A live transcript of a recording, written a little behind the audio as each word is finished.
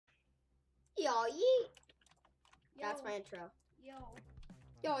Yo, yeet. Yo, That's my intro. Yo,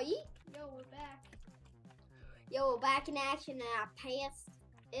 Yo, yeet. yo, we're back. Yo, we're back in action and I passed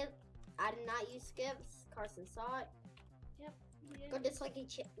it. I did not use skips. Carson saw it. Yep. Yeah. Go dislike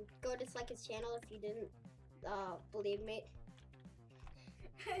his channel if you didn't believe me.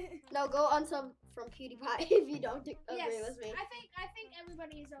 No, go unsub from PewDiePie if you don't agree with me. I think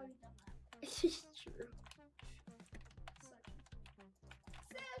everybody has already done that. True.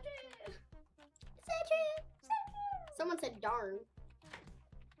 Someone said darn.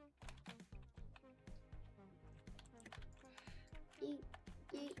 Yeet,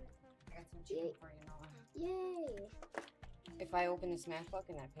 yeet, I got some chicken for you, Noah. yay. If I open this math book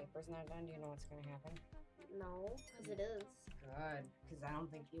and that paper's not done, do you know what's gonna happen? No, because it is. Good, because I don't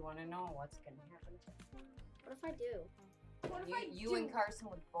think you want to know what's gonna happen. What if I do? What if I You and Carson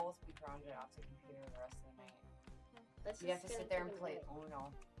would both be grounded off the computer the rest of the night. That's You'd have to just sit gonna there and take a play minute.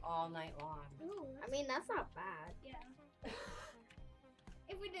 Uno all night long. Ooh, I mean, that's not bad. yeah.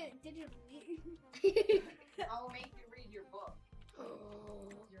 If we did it digitally. I'll make you read your book.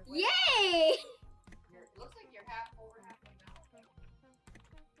 You're like- Yay! It looks like you're half over, halfway down.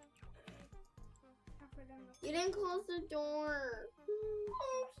 You didn't close the door.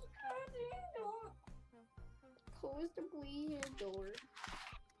 Close the bleeding door.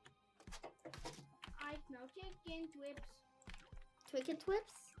 I smell chicken twips. Twick and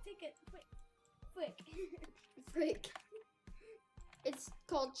Twips? Chicken, quick, quick. Frick. It's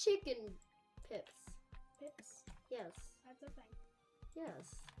called Chicken Pips. Pips. Yes. That's a thing.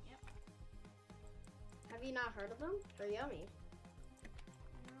 Yes. Yep. Have you not heard of them? They're yummy.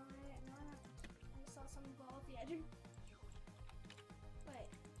 No, I saw some go off the edge.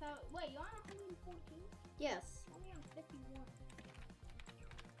 Wait, you're on 114? Yes. I'm only on 51.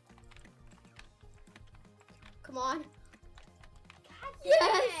 Come on. God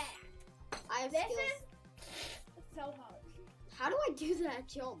Yes! I have This skills. It's so hard. How do I do that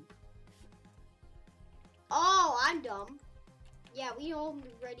jump? Oh, I'm dumb. Yeah, we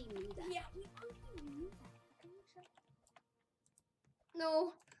already knew that. Yeah, we already knew that.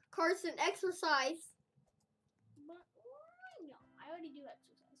 No, Carson, exercise. But why no? I already do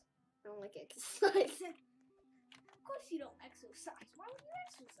exercise. I don't like exercise. Of course you don't exercise. Why would you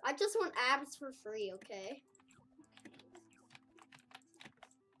exercise? I just want abs for free, okay?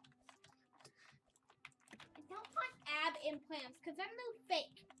 I don't want ab implants because then they're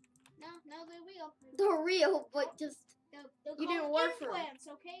fake. No, they're real. They're real, but just They're You didn't called work for 'em. implants,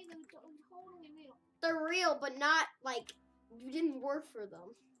 okay? They're totally real. they're real, but not like you didn't work for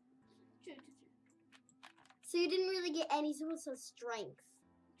them. True. So you didn't really get any sort of strength.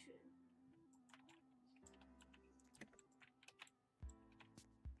 True.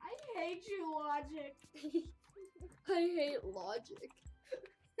 I hate you, logic. I hate logic.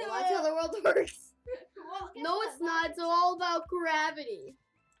 Well, that's how the world works. Well, guess No, what? it's not. It's all about gravity.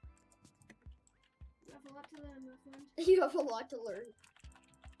 You have a lot to learn, my friend. You have a lot to learn.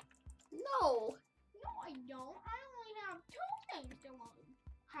 No. No, I don't. I only have 2 things to learn.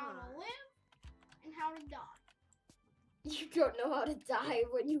 How to live and how to die. You don't know how to die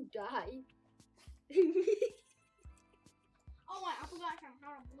when you die. Oh, wait, I forgot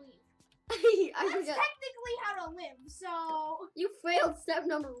how to breathe. I That's forgot. technically how to live, so... You failed step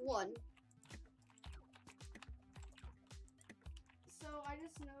number 1. So, I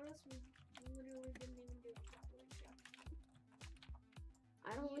just noticed we literally didn't even do a proper intro.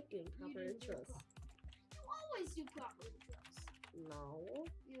 I don't like doing You proper didn't do a intros. You always do proper intros. No.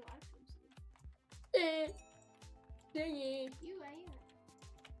 You like them, so. Dang it. You ain't.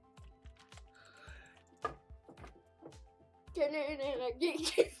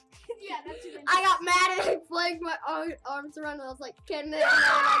 Yeah, that's even. I got mad and I flanked my arms around and I was like, can I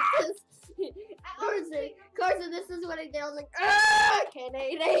like this? Carson, this is what I did. I was like, can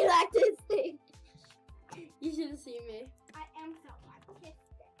I like this thing? You should have seen me. I am so autistic.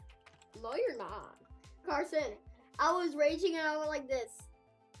 No, you're not. Carson, I was raging and I went like this.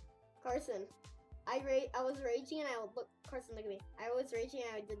 Carson, I was raging and I would look. Carson, look at me. I was raging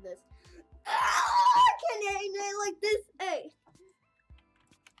and I did this. Can I like this? Hey.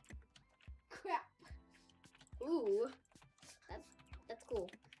 Crap. Ooh, that's cool.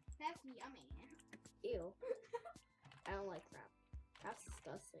 That's yummy. Ew. I don't like crap. Crap's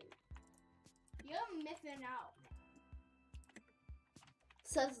disgusting. You're missing out.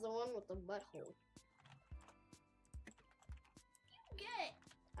 Says the one with the butthole. You get it.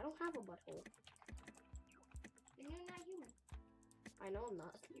 I don't have a butthole. And you're not human. I know I'm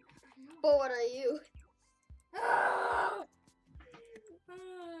not. I know. But what are you?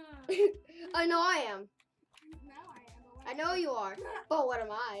 I know I am. Now I am. I know you are. But what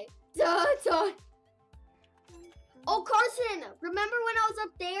am I? Duh, duh. Oh, Carson! Remember when I was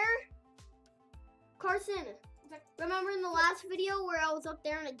up there? Carson, remember in the last video where I was up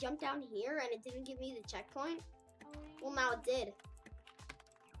there and I jumped down here and it didn't give me the checkpoint? Well, now it did.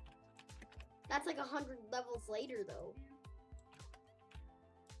 That's like 100 levels later, though.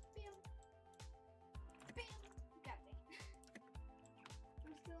 God dang it.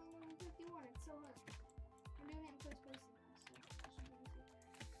 I'm still on level 51. It's so hard. I'm doing it in first person now, so that should be easy.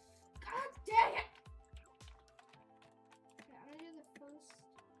 God dang it! Okay, I'm gonna do the first,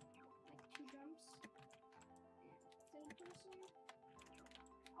 like, 2 jumps. And third person.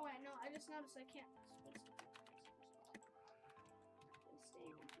 Oh wait, no, I just noticed I can't switch to third person. So stay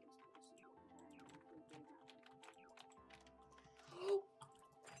in first person.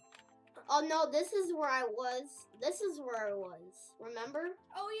 Oh no, this is where I was. This is where I was. Remember?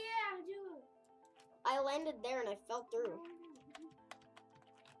 Oh yeah, I do. I landed there and I fell through.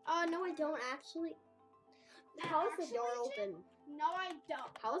 Oh no, I don't actually. How is the door open? No, I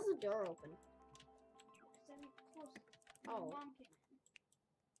don't. How is the door open? Because I'm close. Oh. Mom came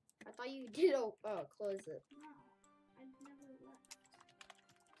in. I thought you did close it. No, I never left.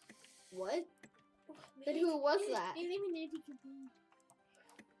 What? Then who was that?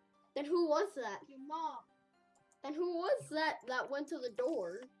 Then who was that? Your mom. Then who was that that went to the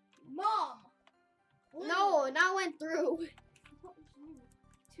door? Mom. No, not went through. What was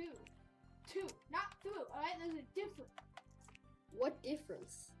you? Two, not through. All right, there's a difference. What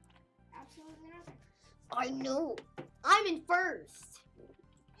difference? Absolutely nothing. I know. I'm in first.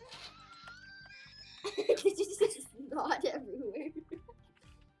 It's not everywhere.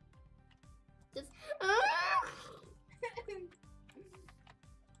 Just.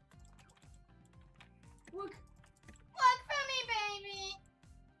 Look for me, baby.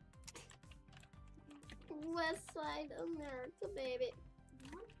 West Side America, baby.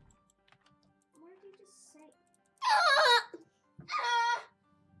 What? What did you just say?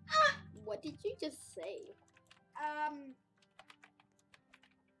 What did you just say?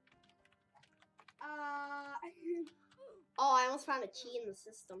 Oh, I almost found a cheat in the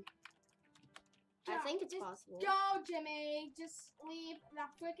system. I think it's just possible. Go, Jimmy. Just leave the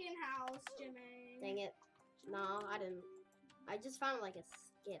freaking house, Jimmy. Dang it. No, I didn't. I just found like a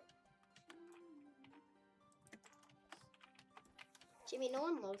skip. Jimmy, no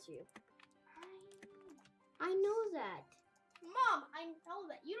one loves you. I know that. Mom, I know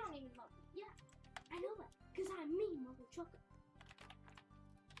that. You don't even love me. Yeah, I know that. Because I'm me, mother trucker.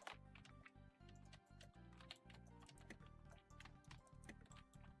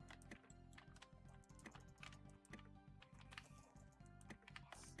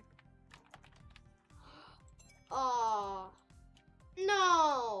 Oh.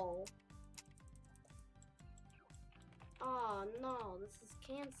 No. Oh no, this is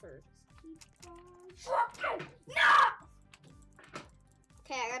cancer. No!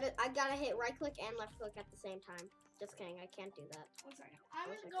 Okay, I gotta hit right click and left click at the same time. Just kidding, I can't do that. 1 second. I'm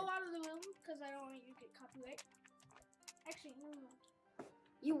Wish gonna I go could. out of the room because I don't want you to get copyright. Actually, no.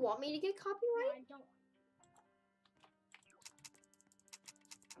 You want me to get No, copyright? I don't.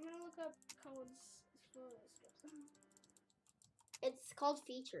 I'm gonna look up codes for this. It's called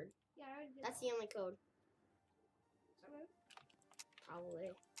featured. Yeah, I already did That's that. the only code. Is that right? Probably.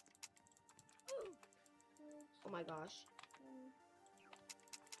 Oh my gosh.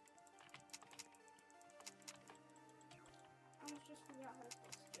 I almost just forgot how to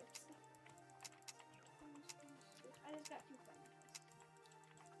spell skips. I just got 2 friends.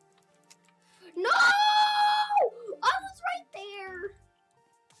 No! I was right there.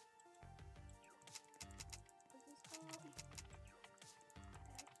 What's this called?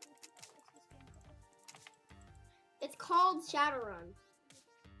 I actually forgot what's this game called. It's called Shadowrun.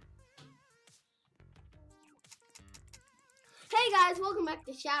 Hey guys, welcome back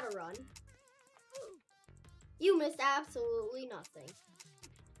to Shadowrun. You missed absolutely nothing.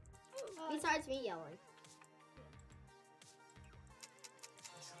 Besides me yelling.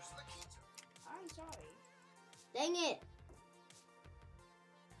 I'm sorry. Dang it.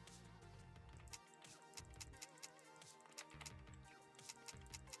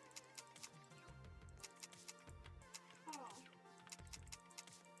 Oh.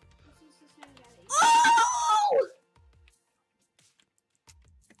 This is the same guy that you Oh!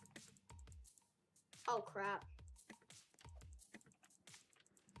 Oh crap.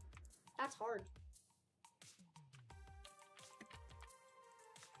 That's hard.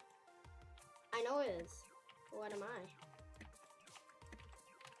 I know it is. What am I?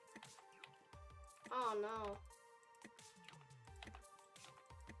 Oh no.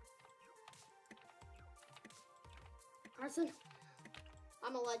 Carson,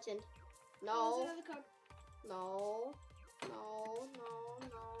 I'm a legend. Oh, No, there's another code. no, no, no,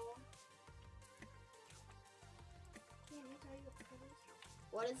 no. Yeah, let me tell you what the code is.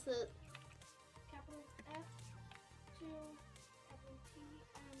 What is the? Capital F2, capital T,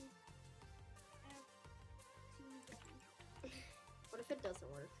 M, F, T, W. What if it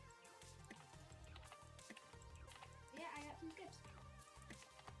doesn't work? Yeah, I got some skips.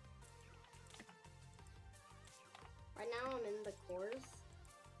 Right now I'm in the course.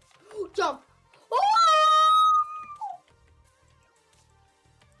 Jump! Oh!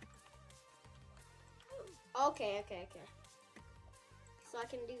 Okay. So I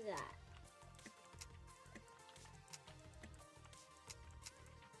can do that.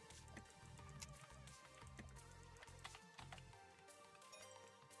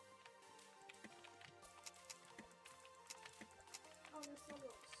 Oh, this level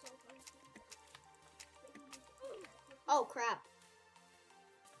is so fun. Oh crap.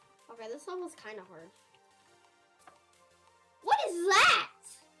 Okay, this level's kind of hard. What is that?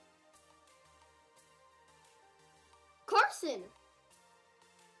 Carson!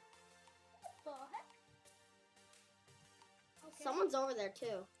 What the heck? Okay. Someone's over there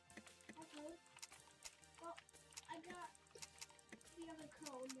too. Okay. Well, I got the other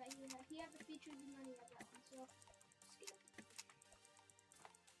code that he had. He had the features and then he had that one, so skip.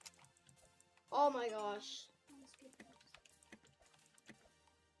 Oh my gosh. I'm gonna skip that.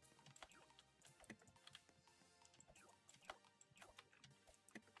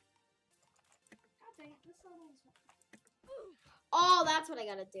 God dang it, this level is fun. Oh, that's what I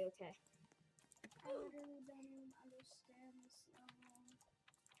gotta do. Okay. I literally don't even understand this level.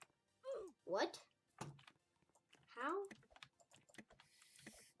 What? How?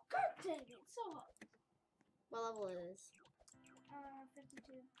 God dang it, so hard. What level it is?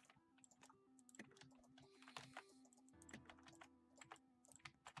 52.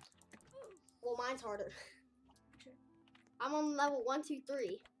 Well, mine's harder. Sure. I'm on level 1, 2,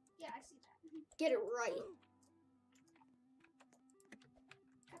 3. Yeah, I see that. Get it right.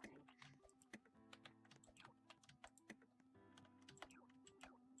 God dang it.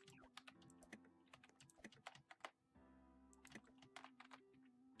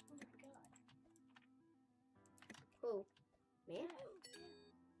 Oh my god. Who? Me?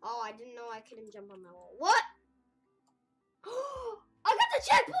 Oh, I didn't know I couldn't jump on that wall. What? I got the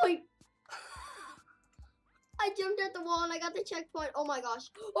checkpoint! I jumped at the wall and I got the checkpoint. Oh my gosh.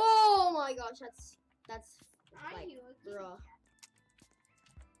 Oh my gosh. That's like, bruh.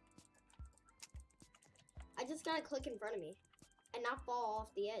 I just gotta click in front of me and not fall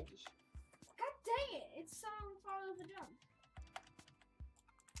off the edge. God dang it! It's so far of a jump.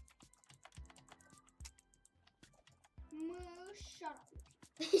 Shut up.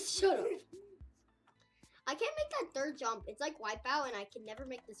 Shut up. I can't make that third jump. It's like Wipeout and I can never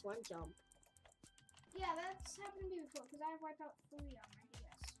make this one jump. Yeah, that's happened to me before because I have Wipeout 3 on my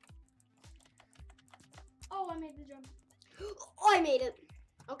DS. Oh, I made the jump. Oh, I made it.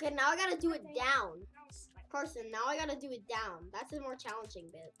 Okay, now I gotta do it Okay. down. That was like, Carson, now I gotta do it down. That's the more challenging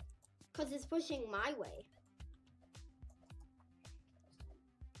bit. Because it's pushing my way.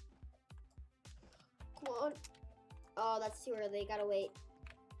 Come on. Oh, that's too early. Gotta wait.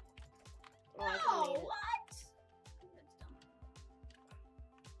 Oh, I no, kinda made it. what? That's dumb.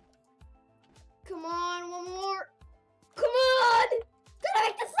 Come on, one more. Come on! Did I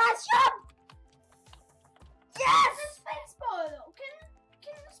make this last jump? Yes! The space bar though.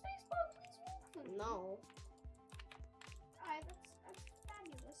 Can the space bar please work? No. Alright, that's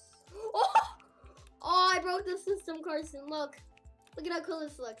fabulous. Oh! Oh, I broke the system, Carson. Look. Look at how cool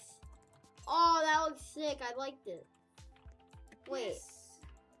this looks. Oh, that looks sick. I liked it. Wait. Yes.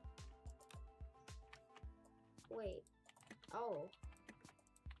 Wait. Oh.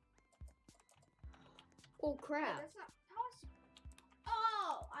 Oh, Wait, crap. that's not possible.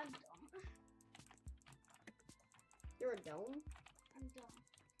 Oh, I'm dumb. You're a dome? I'm dumb.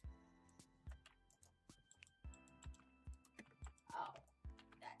 Oh,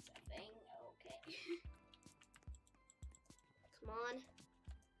 that's a thing. Okay. Come on.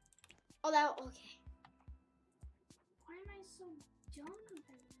 Oh, that. Okay. Why am I so dumb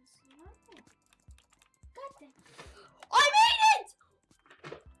compared to this level? God dang. I made it!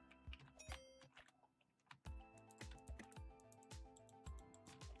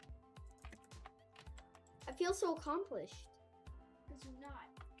 I feel so accomplished. Because you're not,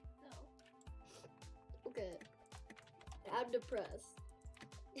 though. Okay. I'm depressed.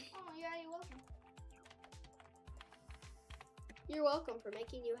 Oh, yeah, you're welcome. You're welcome for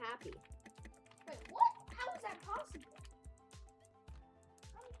making you happy. Wait, what? How is that possible?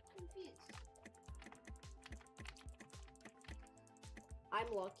 I'm confused. I'm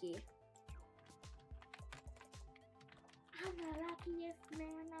lucky. I'm the luckiest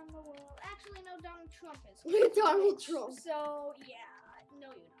man in the world. Actually, no, Donald Trump is. Donald Trump. So, yeah. No,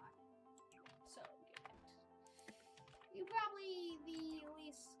 you're not. So, get it. You're probably the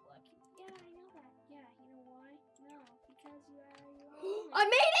least lucky. Yeah, I know that. Yeah, you know why? No, because you are your I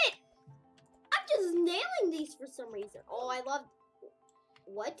made it! I'm just nailing these for some reason. Oh, I love...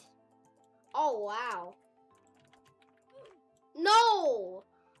 What? Oh, wow. No!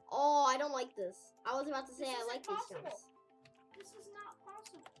 Oh, I don't like this. I was about to say I like these jumps. This is not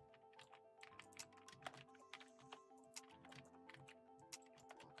possible.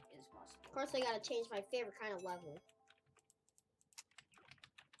 It is possible. Of course, I gotta change my favorite kind of level.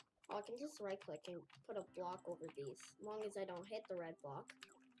 Oh, I can just right click and put a block over these, as long as I don't hit the red block.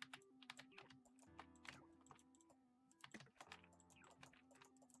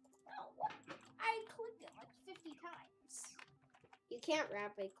 Oh, what? I clicked it like 50 times. You can't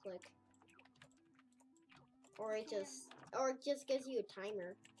rapid click. Or it just gives you a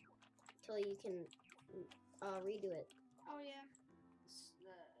timer till you can redo it. Oh yeah. It's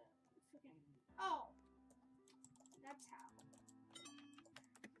the freaking. Oh. That's how.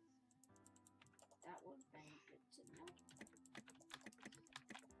 That would have been good to know.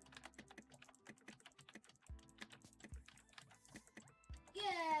 Yeah,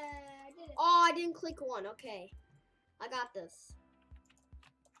 I did it. Oh, I didn't click one. Okay, I got this.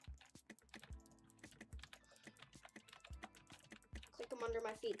 Click them under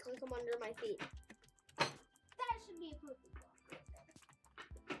my feet. Click them under my feet. That should be a perfect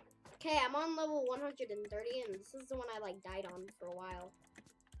one. Okay, I'm on level 130, and this is the one I like died on for a while.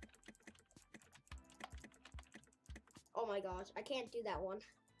 Oh my gosh, I can't do that one.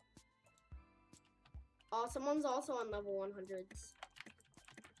 Oh, someone's also on level 100s.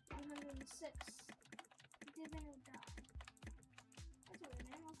 106. Divine or die. That's weird,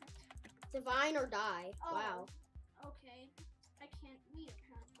 man. Okay. Divine or die. Oh, Wow. Okay. I can't read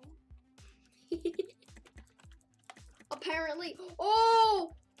apparently. Apparently.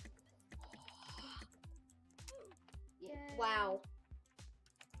 Oh! Yeah. Wow.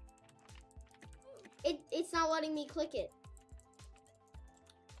 It's not letting me click it.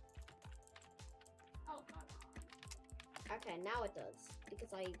 Oh, God. Okay, now it does.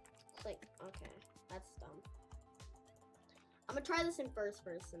 Because I click. Okay, that's dumb. I'm gonna try this in first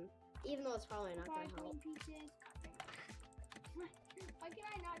person. Even though it's probably not gonna help. Pieces. Why can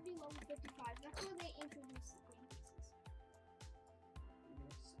I not do level 55? That's where they introduce the green pieces.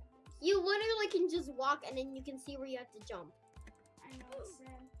 You literally can just walk and then you can see where you have to jump. I know it's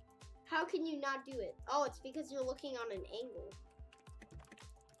sad. How can you not do it? Oh, it's because you're looking on an angle.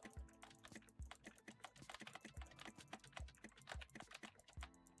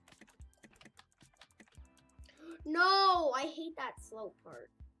 No, I hate that slow part.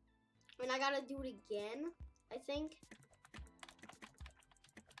 And I gotta do it again, I think.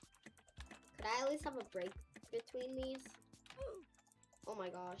 Could I at least have a break between these? Oh my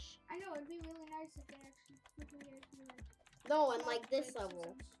gosh. I know, it'd be really nice if they actually freaking get it to me. No, and like this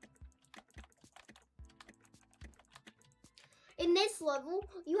level. In this level,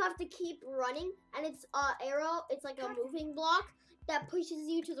 you have to keep running, and it's arrow. It's like a moving block that pushes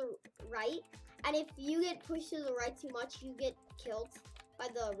you to the right. And if you get pushed to the right too much, you get killed by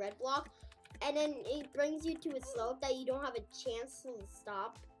the red block. And then it brings you to a slope that you don't have a chance to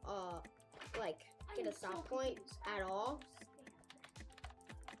stop. Like get a stop point at all.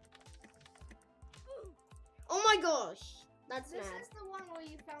 Oh my gosh, that's This mad. is the one where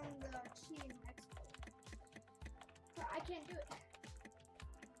you found the cheating expert. But I can't do it.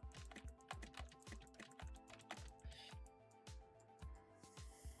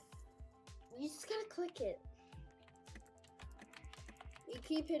 You just gotta click it. You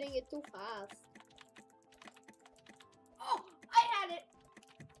keep hitting it too fast. Oh, I had it.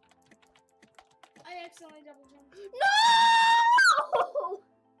 I accidentally double jumped. No!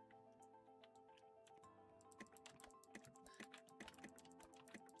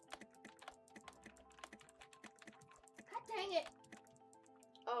 God dang it.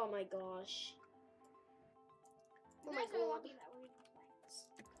 Oh my gosh. Oh You my guys are god. lucky that we're even playing this.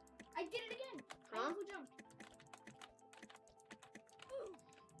 I did it again. I Huh? double jumped.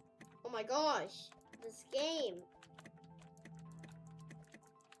 Oh my gosh. This game.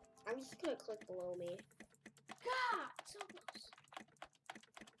 I'm just gonna click below me. God, so close.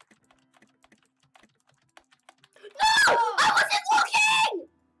 No! I wasn't looking!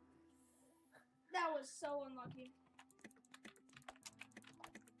 That was so unlucky.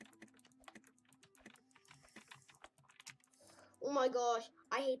 Oh my gosh.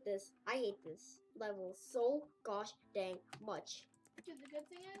 I hate this. I hate this level so gosh dang much. Dude, the good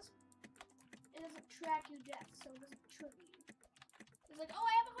thing is, it doesn't track your deaths, so it doesn't trigger you. It's like, oh,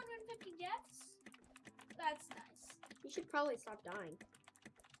 I have 150 deaths? That's nice. You should probably stop dying.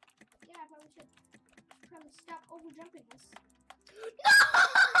 Yeah, I probably should. Probably stop overjumping this. No!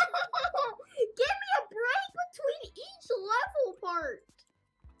 Give me a break between each level part.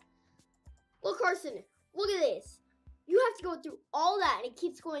 Look, Carson, look at this. You have to go through all that, and it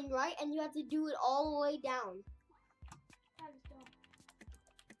keeps going right, and you have to do it all the way down. That is dumb.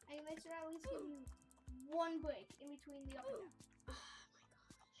 I can make sure I at least give you one break in between the up and down.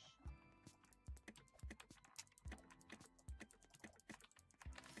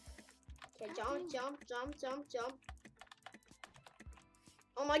 Okay, jump, jump, jump, jump, jump.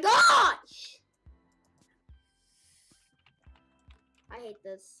 Oh my gosh! I hate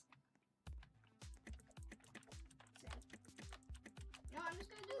this. No, I'm just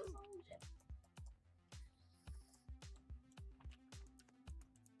gonna do this whole shit.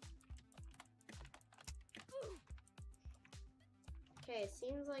 Okay, it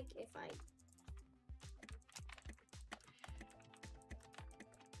seems like if I...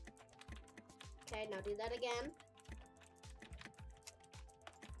 Okay, now do that again.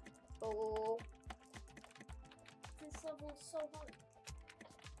 Oh. This level is so hard.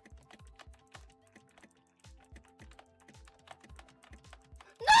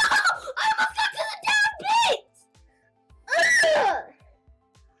 No! I almost got to the down pit! Ugh!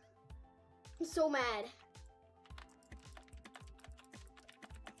 I'm so mad.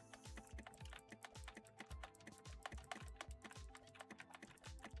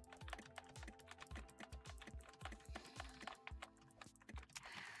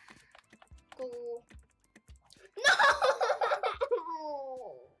 Go. No!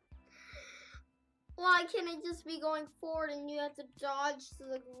 Why can't it just be going forward and you have to dodge to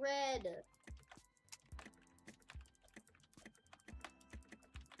the red?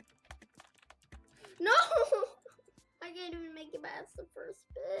 No! I can't even make it past the first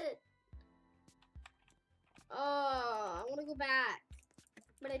bit. Oh, I want to go back.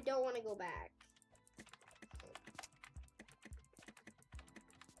 But I don't want to go back.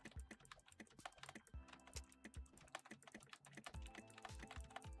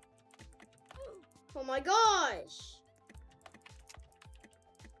 Oh my gosh!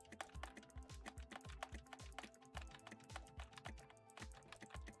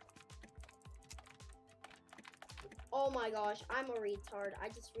 Oh my gosh, I'm a retard. I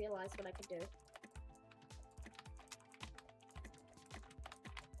just realized what I could do.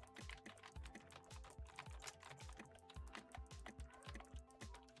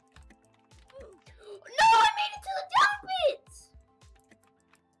 No, I made it to the down bit!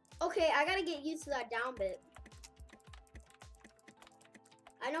 Okay, I gotta get used to that down bit.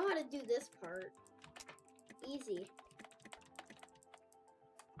 I know how to do this part. Easy.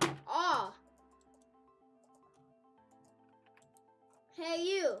 Ah! Hey,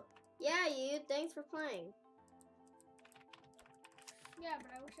 you. Yeah, you. Thanks for playing. Yeah,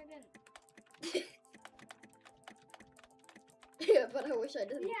 but I wish I didn't. Yeah, but I wish I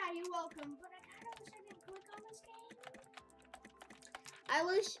didn't. Yeah, you're welcome. But I kind of wish I didn't click on this game. I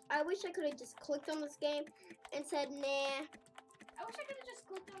wish I could have just clicked on this game and said, nah. I wish I could have just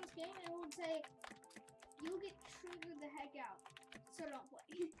clicked on this game and it would say, you'll get triggered the heck out. So don't play.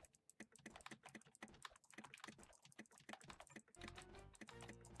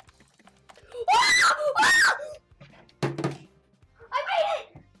 I made it!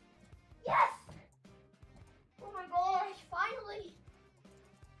 Yes! Oh my gosh, finally!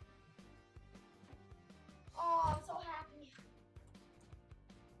 Oh, I'm so happy.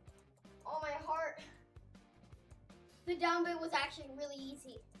 Oh, my heart. The down bit was actually really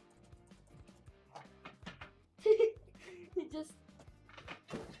easy. It just...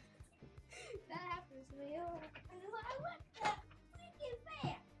 That happens to me. I want that freaking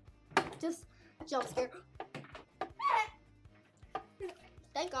fan. Just jump scare.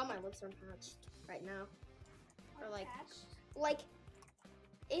 Thank God my lips are patched right now. Or like,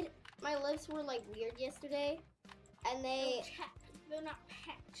 my lips were like weird yesterday, and they they're not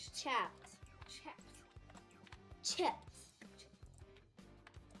patched. chapped.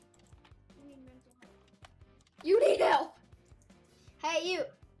 You need mental health. You need help. Hey, you.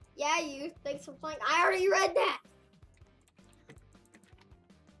 Yeah, you. Thanks for playing. I already read that.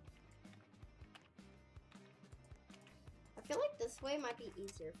 I feel like this way might be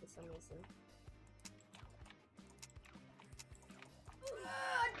easier for some reason.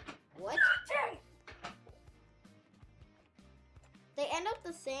 What? They end up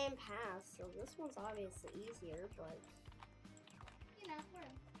the same path, so this one's obviously easier, but... You know,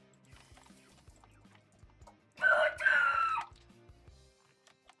 whatever.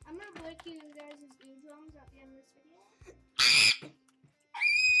 to cue you guys' eardrums at the end of this video.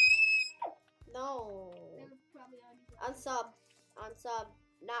 No. They would probably already be. Unsub. Unsub.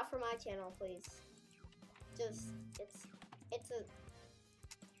 Not for my channel, please. Just, it's a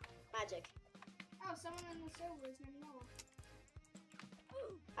magic. Oh, someone in the server is named Noah.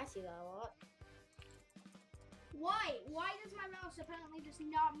 I see that a lot. Why? Why does my mouse apparently just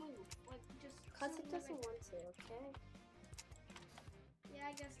not move? Like, just. Cause it sitting doesn't right- want to, okay? Yeah,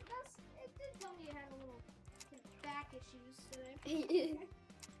 I guess it does. It did tell me it had a little back issues today.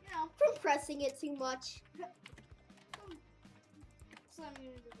 You know, From pressing it too much. slamming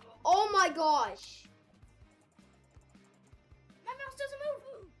it into the wall. Oh my gosh. My mouse doesn't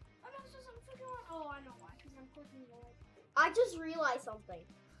move! My mouse doesn't freaking want. Oh, I know why. Because I'm clicking the right. I just realized something.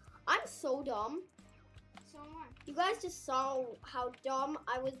 I'm so dumb. So am I. You guys just saw how dumb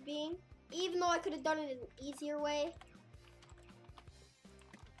I was being. Even though I could have done it in an easier way.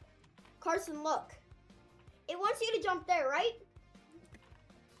 Carson, look. It wants you to jump there, right?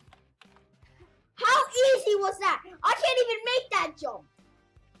 How easy was that? I can't even make that jump.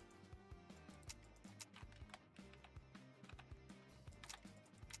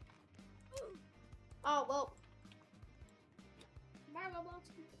 Oh, well. Bye,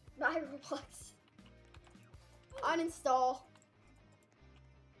 Roblox. Bye, Roblox. Uninstall.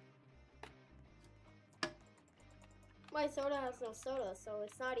 My soda has no soda, so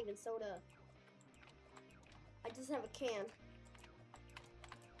it's not even soda. I just have a can.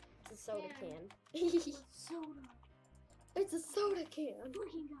 It's a soda can. Soda. It's a soda can.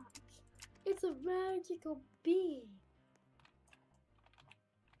 Freaking God. It's a magical bee.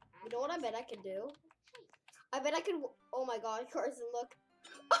 You know what I bet I could do? I bet I could. Oh my God, Carson, look.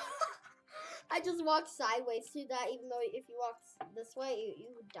 I just walked sideways through that, even though if you walked this way, you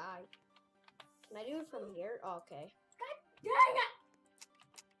would die. Can I do it from here? Oh, okay. Dang it!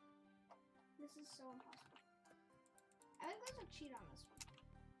 This is so impossible. I think there's a cheat on this one.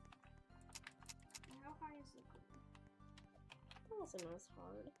 And how high is the cookie? That wasn't as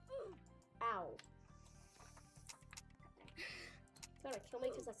hard. Ow. Gotta kill me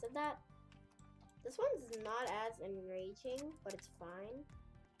because I said that. This one's not as enraging, but it's fine.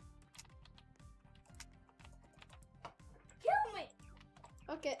 Kill me!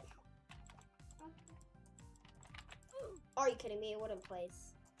 Okay. Are you kidding me? It wouldn't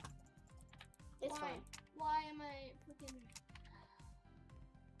place. It's Why? fine. Why am I freaking...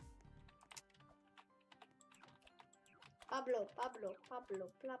 Pablo, Pablo, Pablo,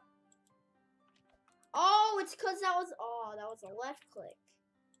 plop. Oh, it's because that was a left click.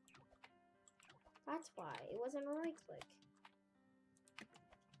 That's why. It wasn't a right click.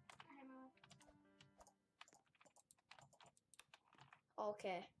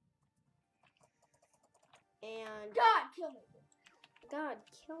 Okay. And God, kill me! God,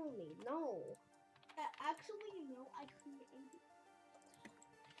 kill me. No. Actually, no, I created...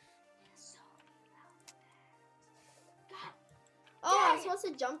 So God! Oh, I'm Dang it. supposed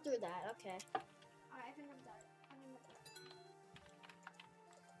to jump through that. Okay. Alright, I think I'm done. I think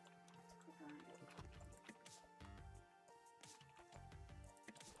I'm done.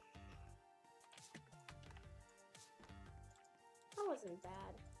 That wasn't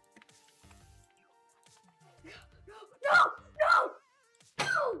bad. No! No!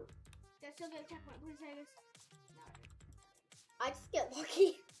 No! That's still get a checkpoint, please, Haggis. No. I just get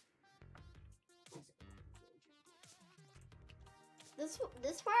lucky.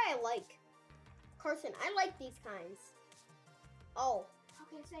 This part I like. Carson, I like these kinds. Oh,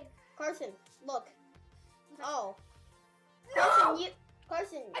 Okay, safe. Carson, look. Okay. Oh. No!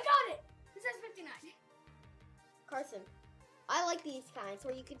 Carson, I got it! It says 59. Carson. I like these kinds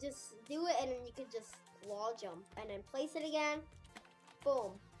where you could just do it and then you could just wall jump and then place it again.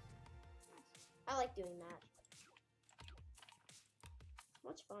 Boom. I like doing that.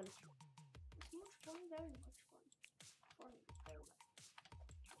 Much fun. It's much fun, very much fun. Fun, very much.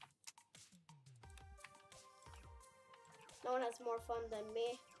 No one has more fun than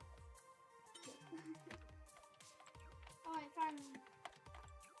me. Alright, fine.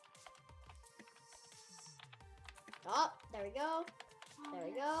 Oh, there we go. Oh, There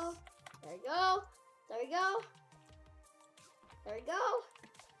we yes. go. There we go. There we go. There we go.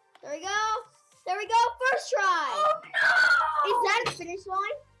 There we go. There we go. First try. Oh no! Is that a finish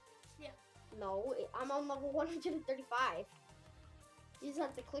line? Yeah. No, I'm on level 135. You just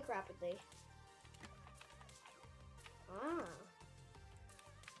have to click rapidly. Ah.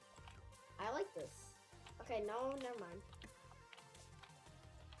 I like this. Okay, no, never mind.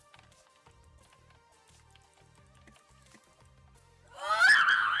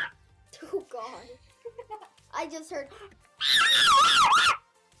 Oh god. I just heard.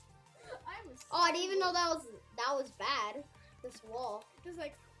 know that was bad. This wall. Just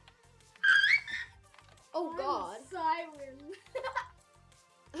like, Oh I'm God. a siren.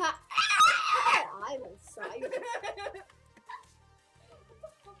 Ha. I'm a siren. Sorry.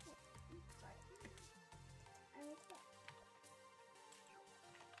 I messed up.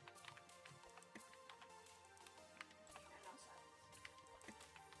 Yeah, no sirens.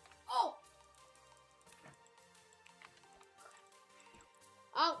 Oh!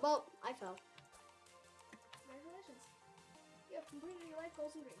 Oh well, I fell. Congratulations. You have completed your life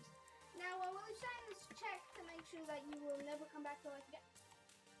goals and dreams. Now, will you sign this check to make sure that you will never come back to life again?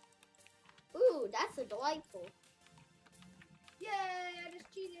 Ooh, that's a delightful. Yay, I just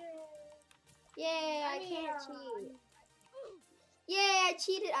cheated. Yay, I can't cheat. Yay, I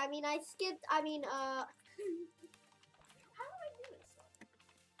cheated. I mean, I skipped. I mean, How do I do this?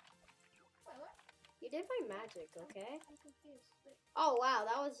 Wait, what? you did my magic, okay? I'm confused. Wait. Oh wow,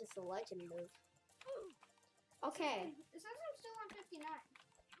 that was just a legend move. Okay. It says I'm still on 59.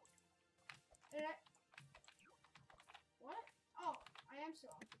 Did I? What? Oh, I am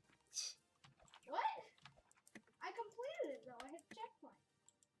still on. What? I completed it though. I hit the checkpoint.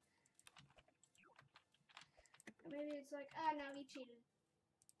 Or maybe it's like, ah, no, you cheated.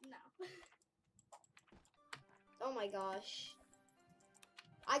 No. Oh my gosh.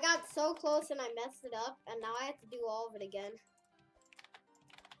 I got so close and I messed it up, and now I have to do all of it again.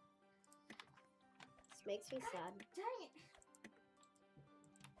 This makes me sad. Dang it.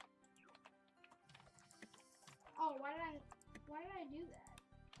 Oh, why did I do that?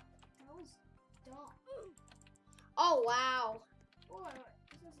 That was dumb. Oh wow. Oh, wait.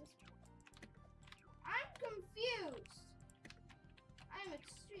 What is this? I'm confused. I'm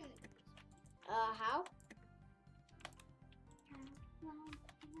extremely confused. How? How long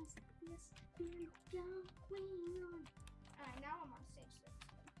has this been going on? Alright, now I'm on stage 6.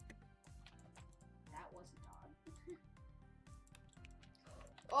 That wasn't odd.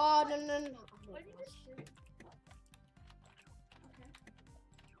 Oh no no no. Oh, What did you just do? Okay.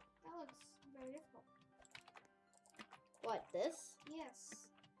 That looks very difficult. What, this? Yes.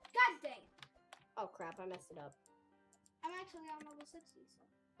 God dang it. Oh crap, I messed it up. I'm actually on level 60, so.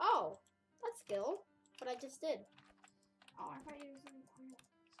 Oh, that's skill. What I just did. Oh, I thought you were using.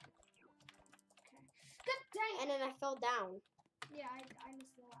 Okay. God dang it. And then I fell down. Yeah, I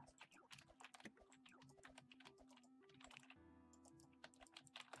missed the last.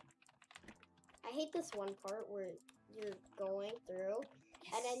 I hate this one part where you're going through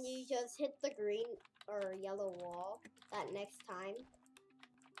and then you just hit the green or yellow wall that next time.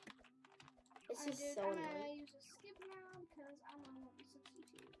 It's just so I'm annoying. gonna use a skip now because I'm on level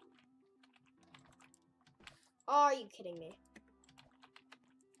 62. Oh, are you kidding me?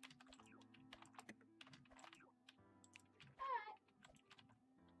 Alright.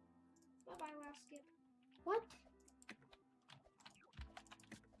 Bye bye, last skip. What?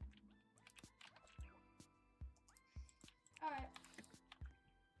 Alright.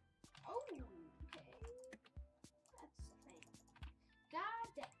 Oh, okay. That's a thing. God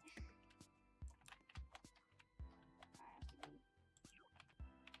dang. I have to be.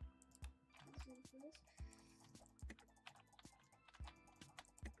 Let's go for this.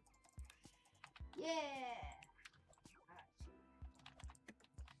 Yeah. Alright, shoot.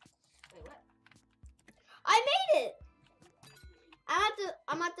 Wait, what? I made it.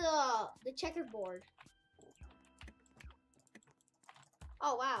 I'm at the checkerboard.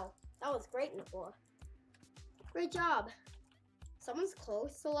 Oh wow, that was great, Nicole. Great job. Someone's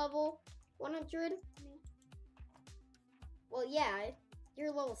close to level 100. Me. Well, yeah,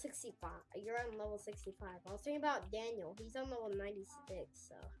 you're level 65. You're on level 65. I was thinking about Daniel. He's on level 96.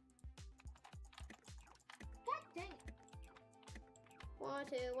 So. God dang it. 1,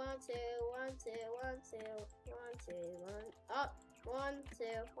 2, 1, 2, 1, 2, 1, 2, 1, 2, 1. Up. 1, 2,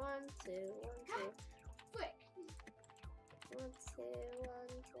 1, 2, 1, 2. Quick. 1, 2, 1,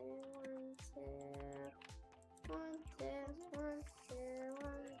 2, 1, 2. 1, 2, 1, 2,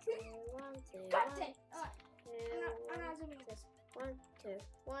 1, 2, 1, 2. God dang. One, I'm not zooming in. 1, 2,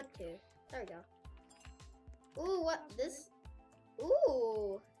 1, 2. There we go. Ooh, what? This?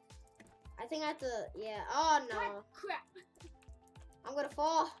 Ooh. I think I have to. Yeah. Oh no. God crap. I'm gonna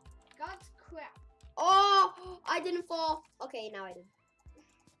fall. God's crap. Oh, I didn't fall. Okay, now I did.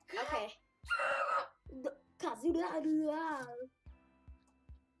 Okay. You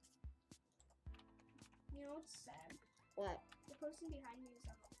know what's sad? What? The person behind me is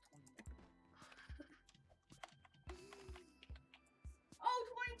on level 21. Oh,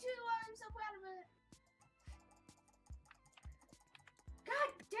 22! I'm so proud of it! God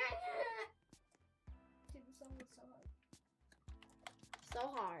dang it! Dude, this level is so hard. So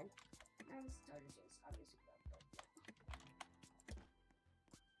hard. And starters is obviously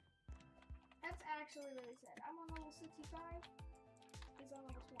that's actually really sad. I'm on level 65. He's on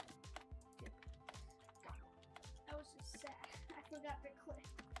level 20. Dude. That was just sad. I forgot to click.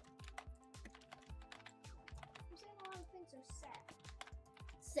 I'm saying a lot of things are sad.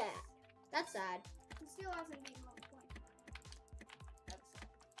 Sad. That's sad. He still hasn't beaten level 20. That's sad.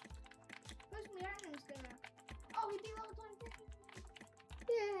 Push behind him is gonna. Oh, he beat level 23.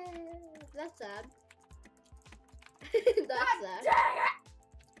 Yeah. That's sad. That's God sad. dang it!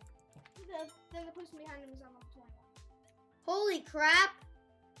 Then the person behind him is on level 21. Holy crap!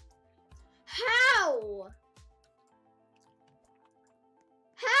 How?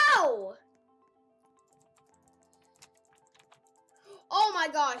 How? Oh my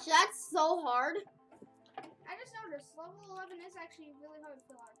gosh, that's so hard. I just noticed level 11 is actually really hard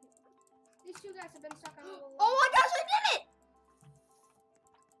for a lot of people. These two guys have been stuck on level 11. Oh my gosh, I did it!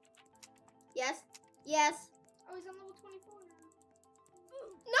 Yes, yes. Oh, he's on level 24 now.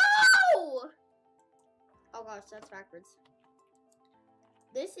 No! Oh gosh, that's backwards.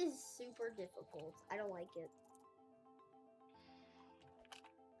 This is super difficult. I don't like it.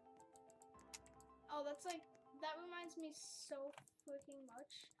 Oh, that's like, that reminds me so freaking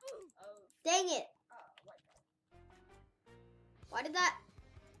much of, Dang it! Wipeout. Why did that?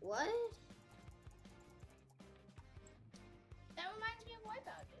 What? That reminds me of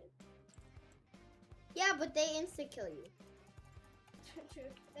Wipeout, dude. Yeah, but they insta kill you.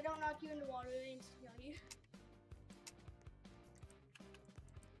 True. They don't knock you into water, they insta-kill you.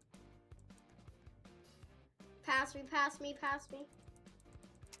 Pass me, pass me, pass me.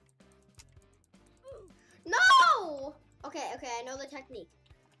 No! Okay, I know the technique.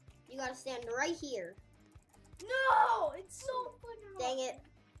 You gotta stand right here. No! It's so freaking Dang hard. it.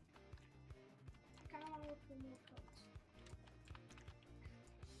 I kinda wanna look for more codes.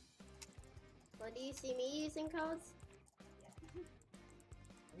 Well, do you see me using codes?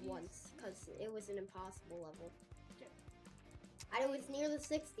 Yeah. Once, because it was an impossible level. Sure. And it was near the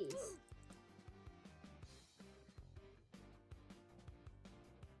 60s.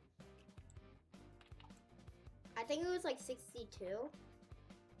 I think it was like 62.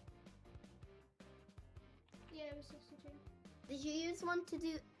 Yeah, it was 62. Did you use one to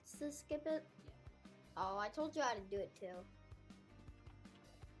skip it? Yeah. Oh, I told you how to do it too.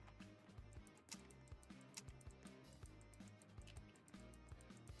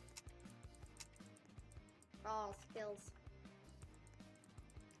 Oh, skills.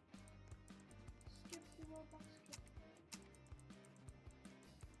 Skip the Roblox skip.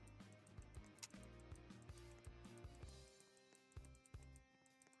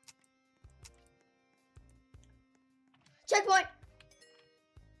 Checkpoint!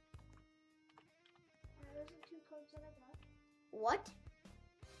 Those are 2 codes that I got. What?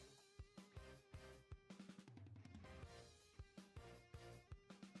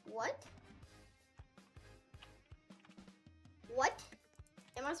 What? What?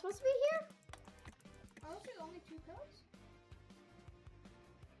 Am I supposed to be here? Are those the only 2 codes?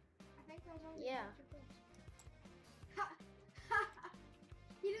 I think those only Yeah. 2 codes. Ha!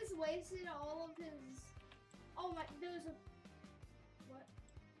 He just wasted all of his. Oh my! There was a. What?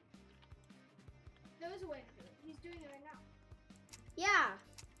 There was a way to do it. He's doing it right now. Yeah.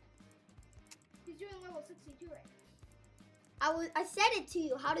 He's doing level 62 right now. I said it to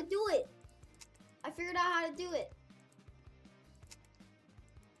you how to do it. I figured out how to do it.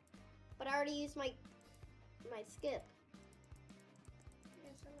 But I already used my skip.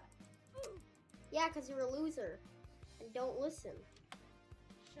 Yeah, so that. Yeah, because you're a loser. And don't listen.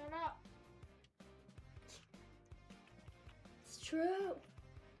 Shut up. It's true.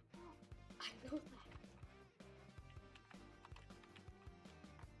 I know that.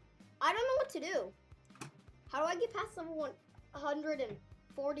 I don't know what to do. How do I get past level 141?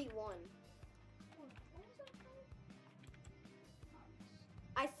 What was that called?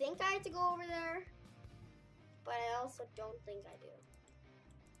 I think I have to go over there, but I also don't think I do.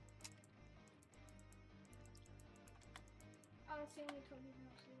 Oh, that's the only code you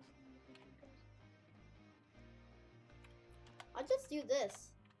know, so that's the only code. I'll just do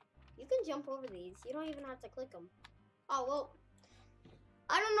this. You can jump over these. You don't even have to click them. Oh, well.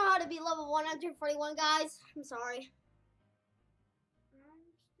 I don't know how to beat level 141, guys. I'm sorry. I'm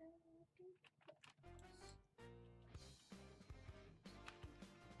still looking for codes.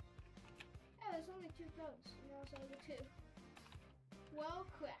 Yeah, there's only 2 codes. And there's only 2. Well,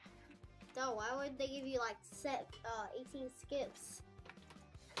 crap. So why would they give you like 18 skips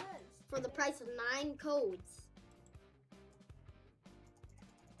Cause for the price of 9 codes?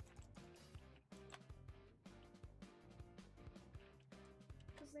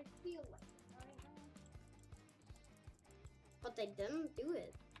 they I feel like it right now. But they didn't do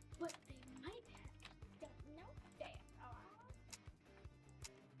it. But they might have. Don't know that.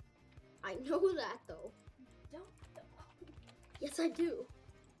 I know that though. Don't though. Yes, I do.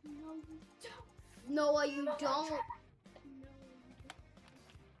 No, you don't. No, you No, don't. No, you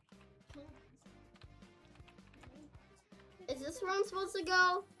don't. Is this where I'm supposed to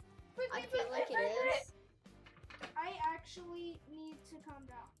go? I feel like it is. I actually need to calm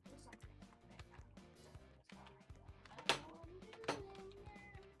down or something.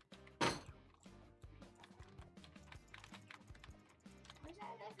 Wish I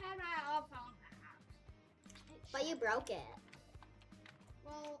just had my old phone back. But you broke it.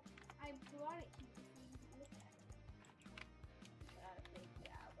 Well, I brought it here for you to look at it. Gotta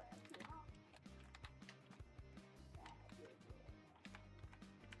figure out what it's not.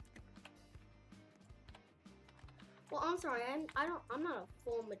 Well, I'm sorry. I'm not a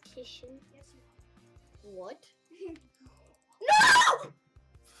full magician. Yes, you What? are. No!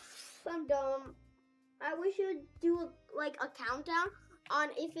 I'm dumb. I wish you would do like a countdown on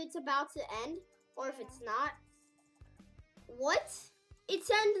if it's about to end or if it's not. What? It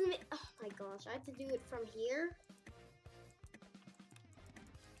sends me. Oh my gosh, I have to do it from here.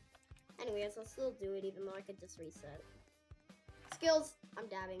 Anyways, I'll still do it even though I could just reset. Skills. I'm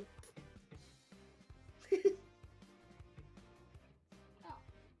dabbing. Oh.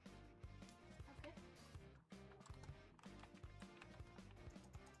 Okay.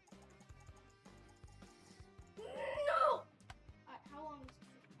 No! Alright, how long is this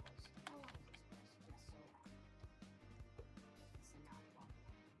course? How long is this course? Just so long. It's not long.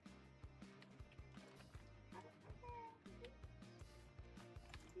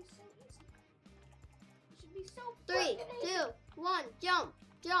 It's so easy. It should be so 3, fucking easy. 2, 1, jump,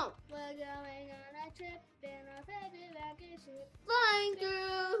 jump. We're going on a trip in our favorite vacation. Flying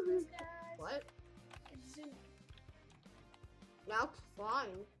through. What? It's zooming. Now it's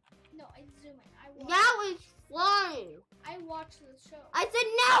flying. No, it's zooming. I watched, Now it's flying. I watched the show. I said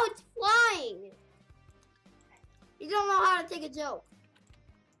now it's flying. You don't know how to take a joke.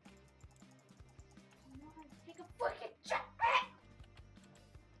 I know how to take a fucking jetpack.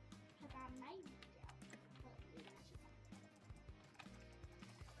 Cause I made it.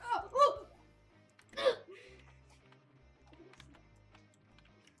 Oh!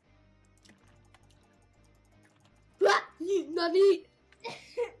 Nani?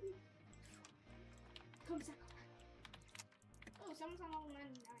 Come second. Oh, someone's on level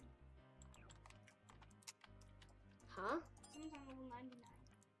 99. Huh? Someone's on level 99.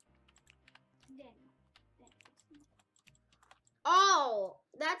 Daniel. Oh,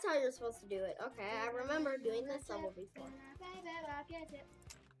 that's how you're supposed to do it. Okay, I remember doing this level before. I'm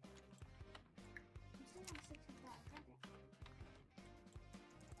still on 65.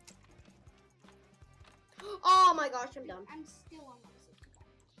 Oh my gosh, I'm dumb. I'm still on level 65.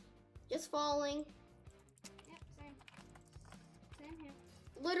 Just falling. Yep, same. Same here.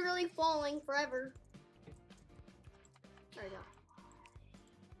 Literally falling forever. There we go.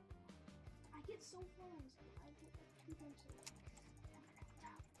 I get so falling, so I get like 2 times so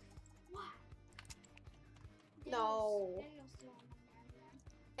why? No. Daniel's still on level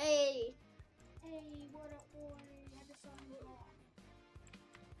 99. Hey. Hey, what up, boy? I just saw him off.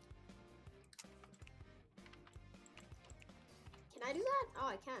 Can I do that? Oh,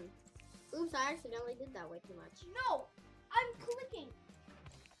 I can. Oops, I accidentally did that way too much. No! I'm clicking!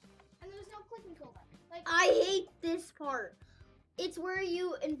 And there's no clicking cooldown. Like, I hate this part. It's where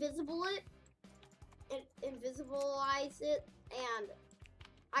you invisibilize it, and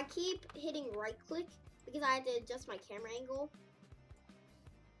I keep hitting right click because I had to adjust my camera angle.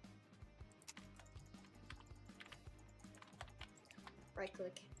 Right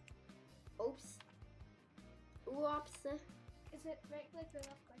click. Oops. Oops. is it right click or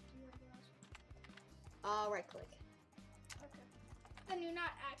left click? Do you realize? Right click. Okay. Then you're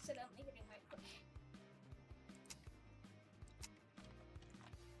not accidentally hitting right click.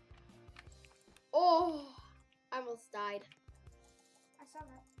 Oh, I almost died. I saw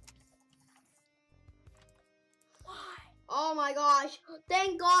that. Why? Oh my gosh.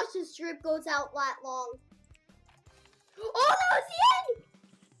 Thank gosh the strip goes out that long. Oh, that was the end!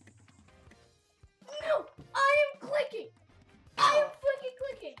 No! I am clicking! I am fucking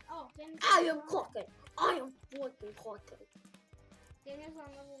clicking! Oh, Daniel's I am clocking. I am fucking clocking. Daniel's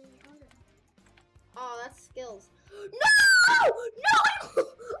on level 100. Oh, that's skills. No! No!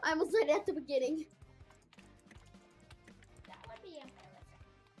 I almost died at the beginning. That would be embarrassing.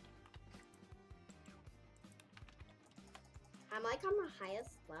 I'm like on the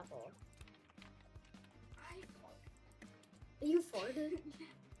highest level. I farted. You farted?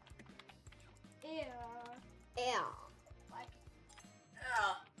 ew. Yeah. Like,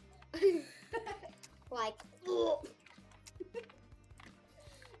 Like, ugh.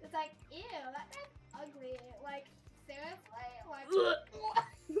 it's like, ew, that's ugly. Like, seriously? Like,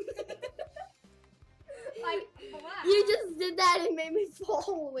 like, black. You just did that and made me fall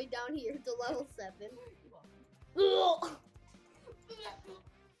all the way down here to level 7. Ugh.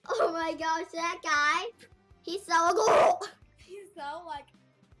 Oh my gosh, that guy. He's so ugly. He's so, like,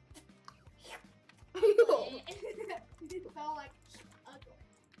 Ew. he's so, like, ugly.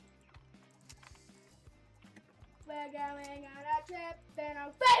 We're going on a trip in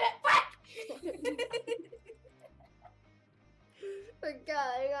our favorite My God,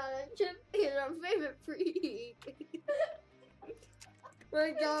 I got a chip. He's our favorite freak.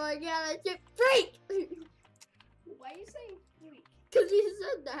 My God, I got a chip freak. Why are you saying freak? Cause you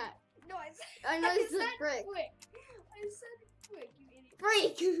said that. No, I said. I know you said said frick. Quick. I said quick, you idiot.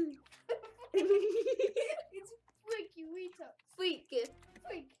 Freak. It's quick, you retard. Freak.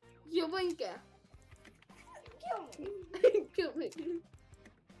 Quick, You winker. kill me. Kill me.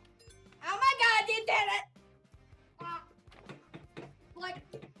 Oh my God, you did it! Like,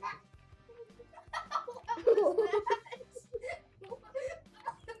 what was that?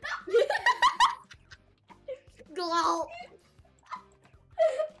 Glow.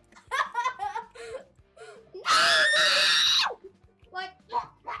 Like,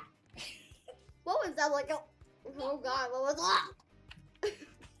 What was that like? Oh God, what was that?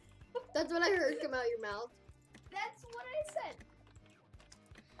 That's what I heard come out your mouth. that's what I said.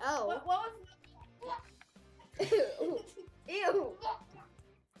 Oh. What was? Ew.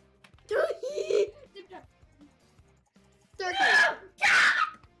 Dip-dip. Turkey.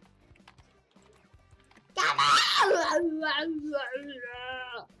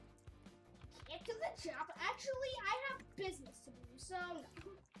 Get to the shop. Actually, I have business to do, so no.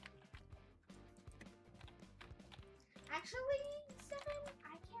 Actually, Seven,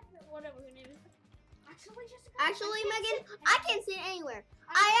 I can't. Whatever her name is. Actually, Jessica. Actually, I can't Megan, sit I anywhere. can't see it anywhere.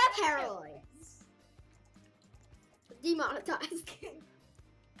 I I have have heroids. Demonetized.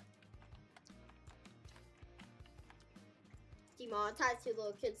 Demonetized two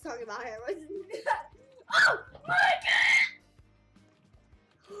little kids talking about heroids. Oh my God!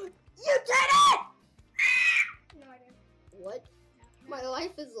 You did it! No, I didn't. What? No, My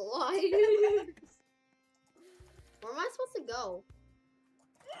life is a lie. Where am I supposed to go?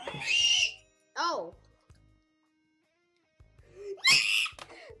 Oh.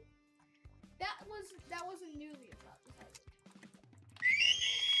 That wasn't nearly as loud as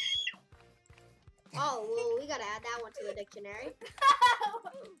Oh, well, we gotta add that one to the dictionary.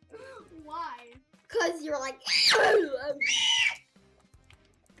 Why? Cause you're like.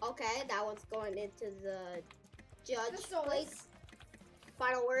 Okay, that one's going into the judge Thesaurus. place.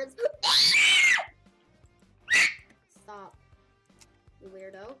 Final words. Stop, you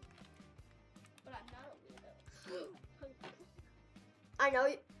weirdo. But I'm not a weirdo. I know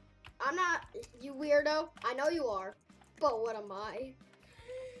you. I'm not. You weirdo. I know you are. But what am I?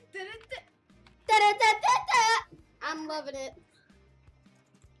 Da-da-da-da-da. I'm loving it.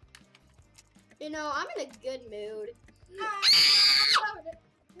 You know, I'm in a good mood. I'm loving it.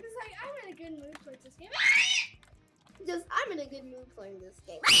 It's like, I'm in a good mood for this game. Just, I'm in a good mood playing this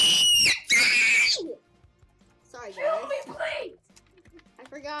game. Sorry, Kill guys. me, please! I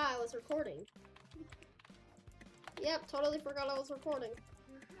forgot I was recording. Yep, totally forgot I was recording.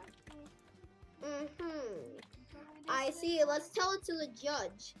 I see. Let's tell it to the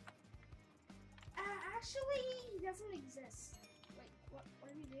judge. Actually, he doesn't exist. Wait, what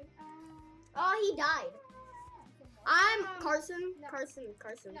did he do? Oh, he died. I'm Carson. no. Carson.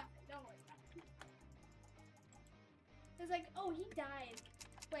 No, don't worry about it. It's like, oh, he died.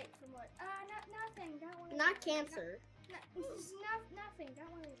 Wait, from what? Nothing. Don't worry. Not about it. cancer. Nothing.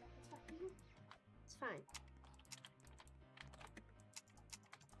 Don't worry about it. It's fine. It's fine.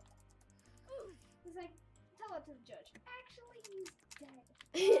 It's like, tell it to the judge. Actually, he's dead.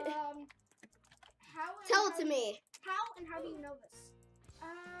 How? And Tell how it to do- me. How and how do you know this?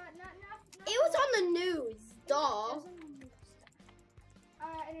 Not It was on the news. Duh.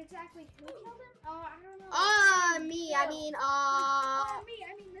 And exactly who killed him? I don't know. Me. I Bill. mean, Me. I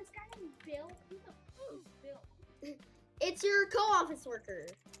mean, this guy named Bill. Who the fuck is Bill? it's your co-office worker.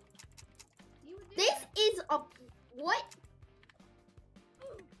 You would do This that. is a what?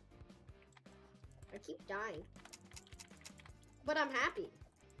 I keep dying, but I'm happy.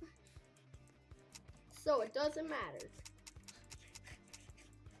 So it doesn't matter.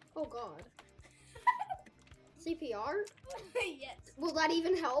 Oh God. CPR? Yes. Will that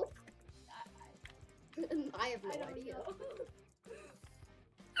even help? I have I no don't idea. know.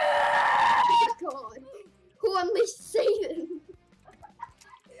 Go Unleash Satan.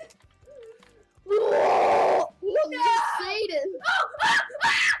 Whoa! Unleash Satan.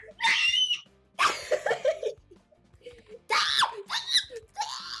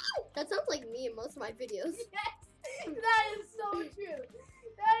 That sounds like me in most of my videos. Yes, that is so true.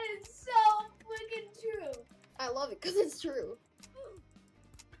 That is so freaking true. I love it because it's true.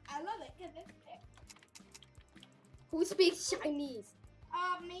 I love it because it's true. Who speaks Chinese?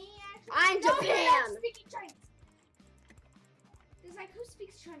 Me actually. I'm No, you're Japan. not speaking Chinese. It's like, who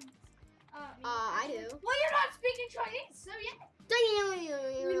speaks Chinese? Me, I actually. do. Well, you're not speaking Chinese, so yeah.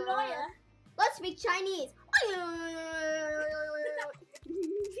 You lawyer. Let's speak Chinese.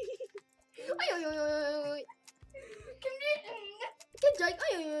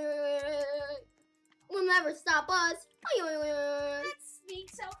 Will never stop us. Let's speak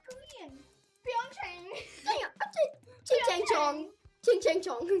South Korean. Pyeongchang. Ching chang chong. Ching chang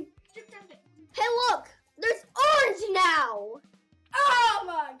chong. Hey, look! There's orange now! Oh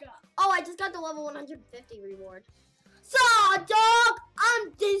my god. Oh, I just got the level 150 reward. Saw dog!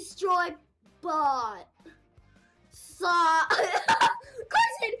 I'm destroyed bot. Saw.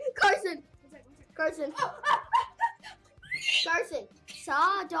 Carson! Carson! Oh. Carson!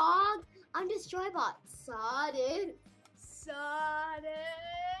 Saw dog! I'm destroyed bot. Saw dude. Sudden.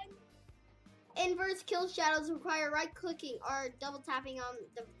 Inverse kill shadows require right clicking or double tapping on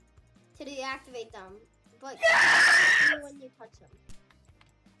the to deactivate them, but only when you touch them.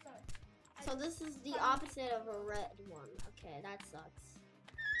 Sorry. So this is the opposite of a red one. Okay, that sucks.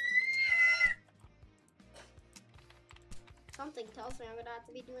 Something tells me I'm gonna have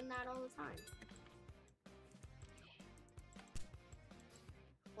to be doing that all the time.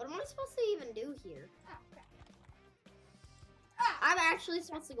 What am I supposed to even do here? Oh, crap. I'm actually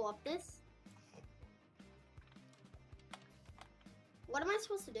supposed to go up this. What am I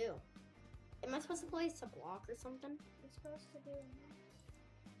supposed to do? Am I supposed to place a block or something? You're supposed to do that.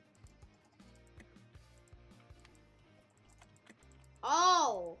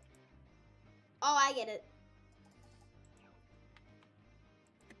 Oh! Oh, I get it.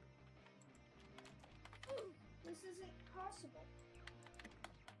 This isn't possible.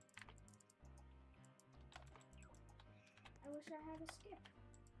 I wish I had a skip.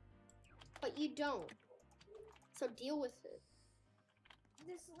 But you don't. So deal with it.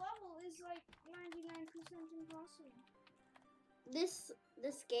 This level is like 99% impossible.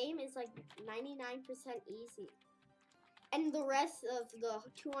 This game is like 99% easy. And the rest of the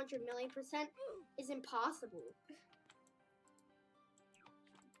 200 million % is impossible.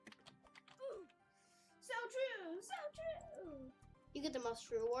 So true, so true. You get the most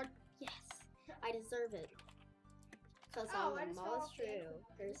true reward? Yes. I deserve it. Because Oh, I I'm the just fell most off the true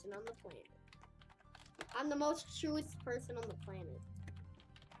edge. person on the planet. I'm the most truest person on the planet.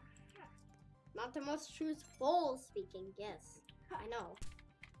 Not the most truthful speaking, yes. I know.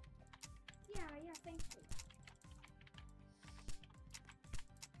 Yeah, thank you.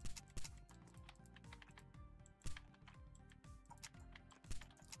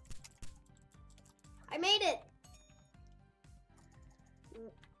 I made it!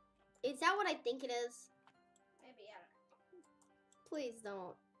 Is that what I think it is? Maybe, I don't know. Please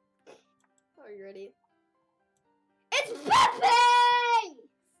don't. Are you ready? It's Pepe!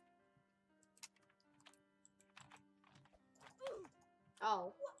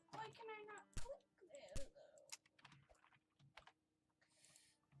 Oh. Why can I not click there, though?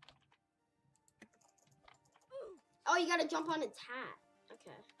 Oh, you gotta jump on its hat.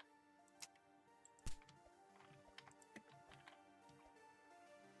 Okay.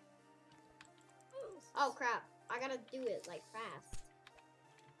 Oh crap. I gotta do it like fast.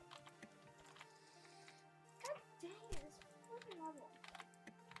 God dang it, it's fucking level.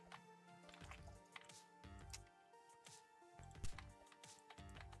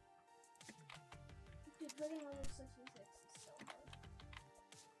 Dude, hitting level 66 is so hard.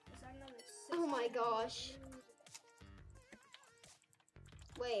 Is that another 6? Oh my gosh.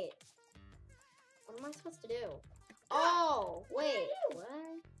 Wait. What am I supposed to do? Oh, wait. What?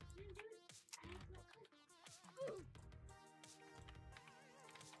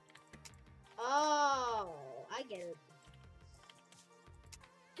 Oh, I get it.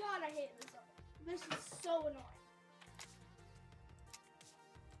 God, I hate this level. This is so annoying.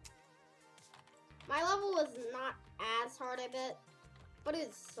 My level was not as hard, I bet, but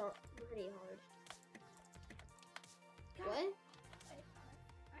it's so pretty hard. God, What? I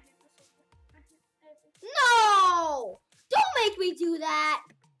hate this level. I hate everything. No! Don't make me do that!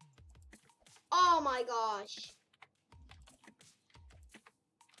 Oh my gosh.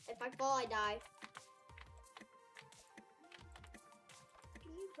 If I fall, I die.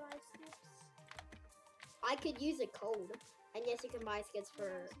 Can you buy snips? I could use a code. And yes, you can buy skins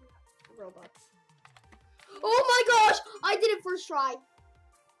for Roblox. Oh my gosh! I did it first try.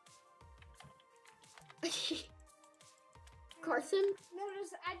 Carson?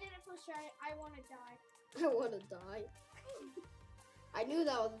 Notice I did it first try. I want to die. I want to die. I knew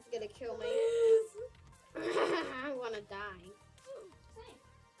that was gonna kill me. I want to die. Same.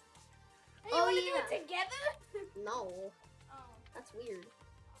 Hey, Oh, you want to yeah. do it together? No, Oh. that's weird.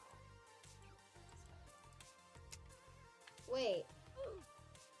 Wait.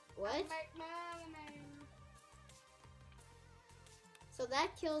 What? So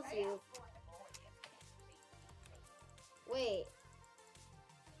that kills you. Wait.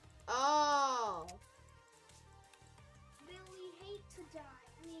 Oh. Billy hate to die.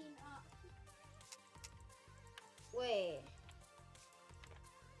 I mean, Wait.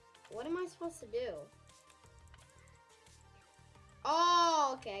 What am I supposed to do?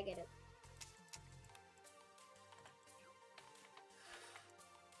 Oh, okay, I get it.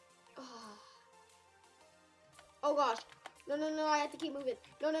 Oh gosh. No, no, no, I have to keep moving.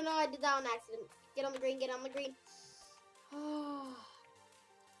 No, no, no, I did that on accident. Get on the green, get on the green.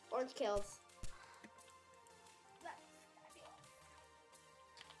 Orange kills.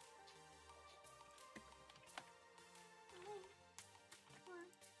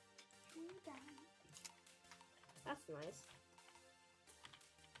 That's nice.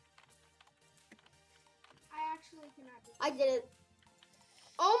 I actually cannot do this. I did it.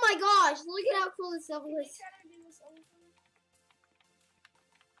 Oh my gosh, look at how cool this level Can we is. try to do this over?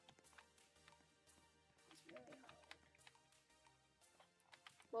 It's really hard.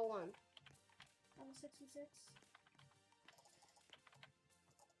 What one? Level 66.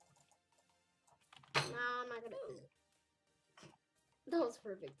 No, I'm not gonna. That was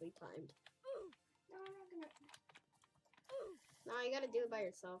perfectly timed. No, I'm not gonna. No, you gotta do it by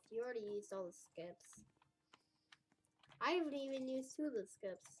yourself. You already used all the skips. I haven't even used 2 of the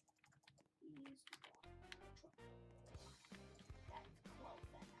skips. Use That's close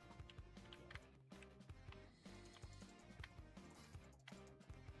enough.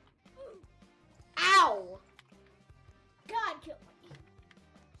 Ow! God kill me.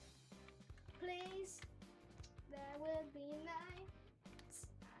 Please. That would be nice.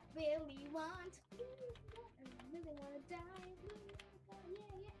 I really want. I really want to die. Yeah,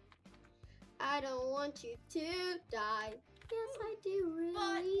 yeah. I don't want you to die. Yes, I do really.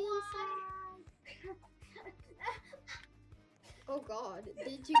 But why? Oh God,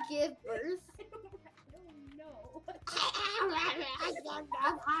 did you give birth? I don't know.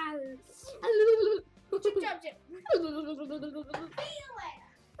 Jump,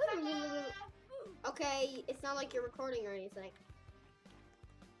 Okay, it's not like you're recording or anything.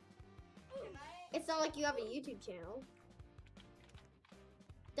 It's not like you have a YouTube channel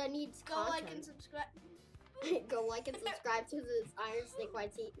that needs Go content. like and subscribe. Go like and subscribe to this Iron Snake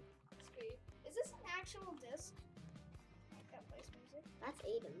White Seat. Is this an actual disc? That plays music. That's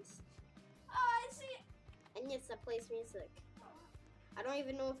Aiden's. Oh, I see it. And yes, that plays music. I don't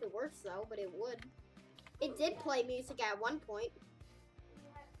even know if it works though, but it would. It did play music at one point.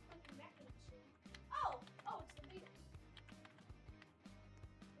 Oh, it's the Beatles.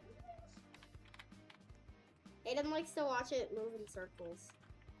 Aiden likes to watch it move in circles.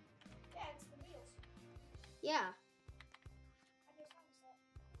 Yeah, it's the Beatles. Yeah. I just noticed that.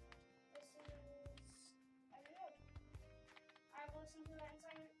 This is a remote. I've listened to that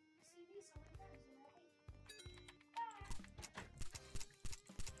inside CD so many times and I hate it.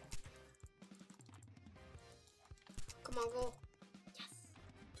 Come on, go. Yes.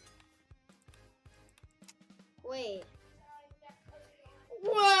 Wait.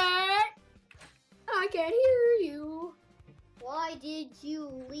 What? I can't hear you. Why did you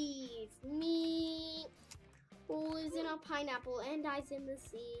leave me? Who lives in a pineapple and dies in the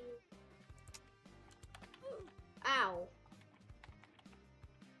sea? Ow.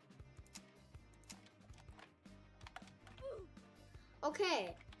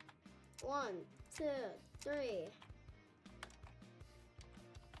 Okay. 1, 2, 3.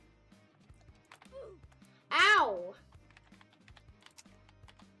 Ow!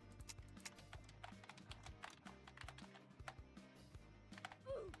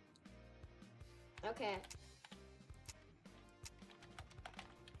 Okay.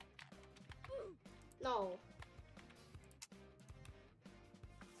 No.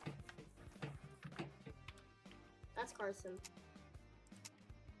 That's Carson.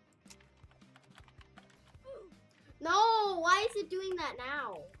 No! Why is it doing that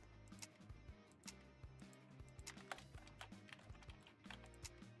now?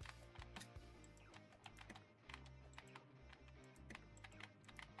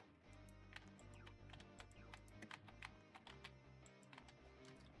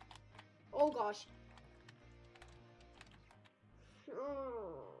 Oh gosh.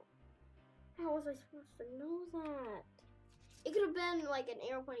 Oh. How was I supposed to know that? It could have been like an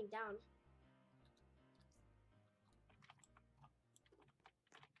arrow pointing down.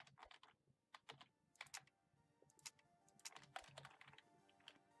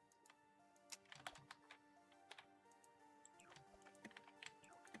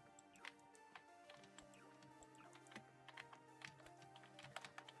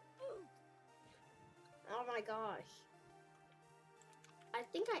 Oh my gosh. I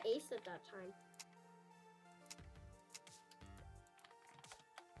think I aced it that time.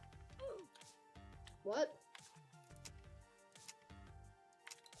 What?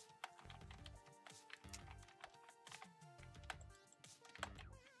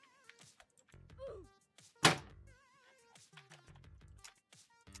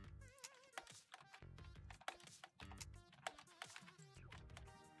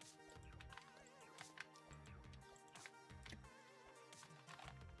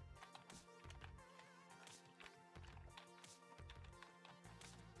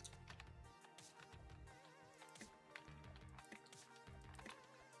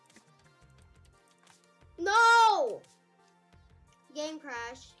 No! Game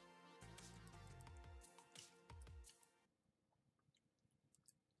crash.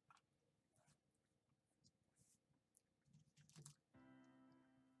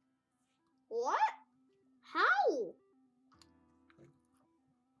 What? How?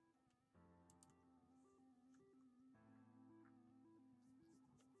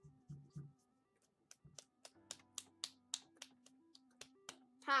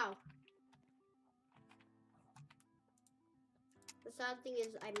 How? The sad thing is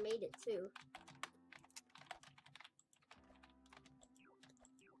I made it too.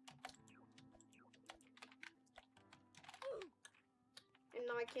 And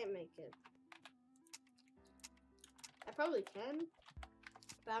now I can't make it. I probably can,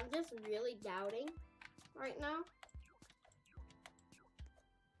 but I'm just really doubting right now.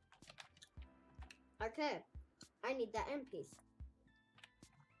 Okay, I need that end piece.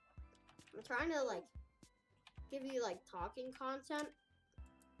 I'm trying to like give you like talking content,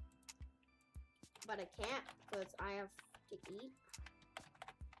 but I can't because I have to eat.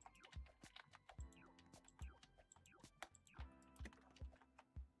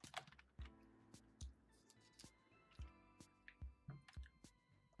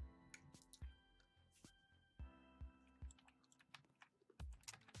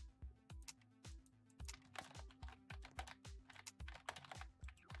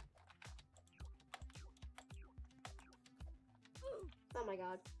 Oh my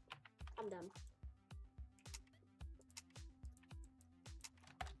god, I'm done.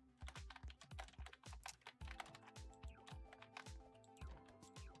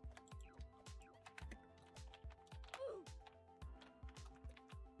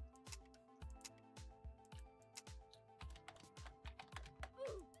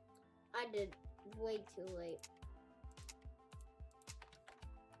 I did way too late.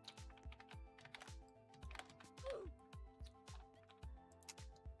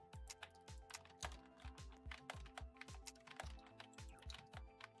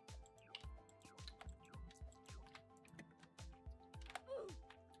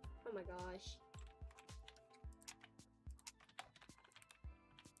 Oh my gosh.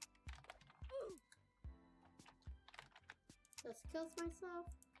 Just kills myself.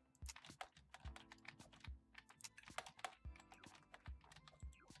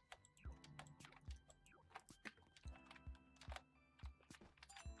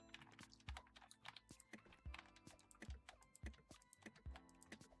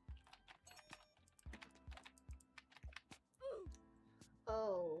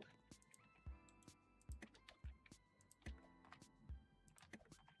 Oh.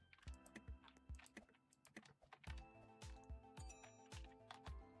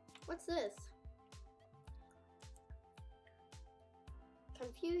 What's this?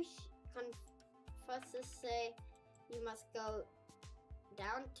 Confucius say you must go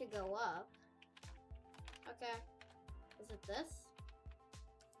down to go up. Okay. Is it this?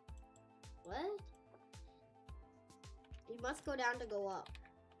 What? You must go down to go up.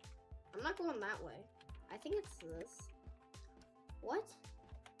 I'm not going that way. I think it's this. What?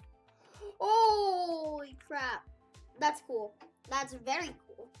 Holy crap. That's cool. That's very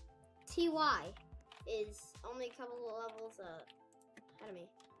cool. TY is only a couple of levels ahead of me.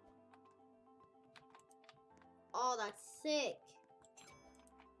 Oh, that's sick.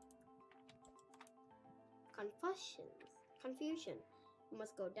 Confusion. You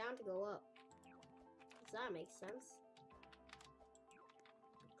must go down to go up. Does that make sense?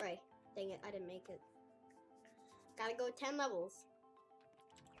 Right. Dang it, I didn't make it. Gotta go 10 levels.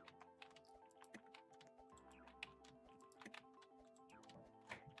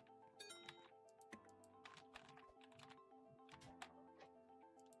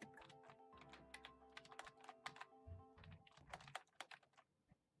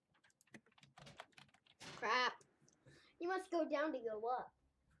 Crap. You must go down to go up.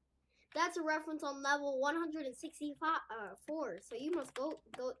 That's a reference on level 164. So you must go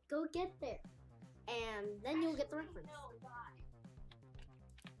get there. And then you'll get the reference. No, why?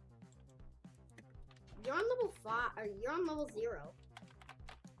 You're on level 5 or you're on level 0.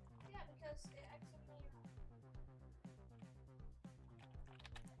 Yeah, because it accidentally.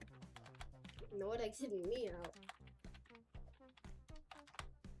 No, it exited me out.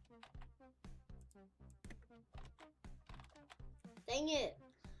 Dang it.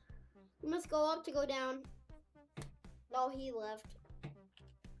 You must go up to go down. No, he left.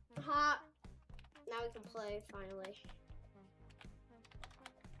 Ha. Now we can play, finally.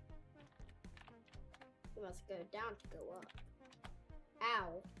 You must go down to go up.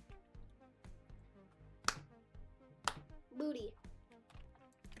 Ow. Booty.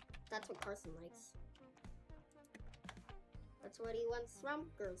 That's what Carson likes. That's what he wants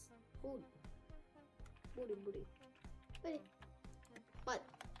from girls. Booty. Booty, booty. Booty. Butt.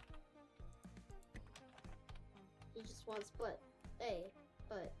 He just wants butt. A.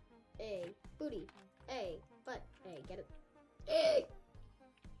 Butt. A. Booty. A. Butt. A. Get it? A.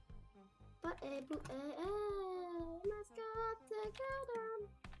 Butt. A. Boot. A. Must go up to go down.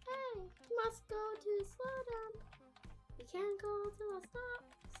 A. Must go to slow down. We can't go till I stop.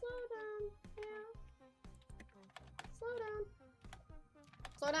 Slow down. Yeah. Slow down.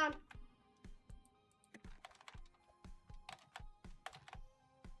 Slow down.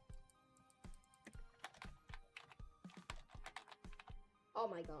 Oh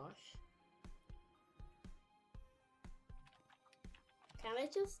my gosh. Can I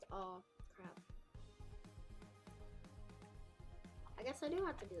just, oh crap. I guess I do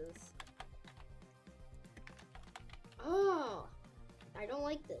have to do this. Oh, I don't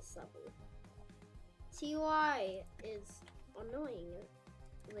like this level. TY is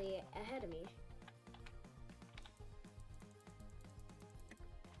annoyingly ahead of me.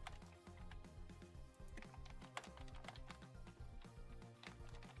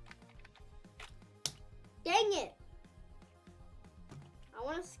 Dang it! I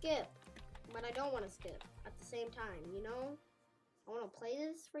want to skip, but I don't want to skip at the same time, you know? I want to play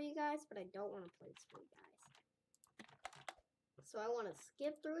this for you guys, but I don't want to play this for you guys. So I want to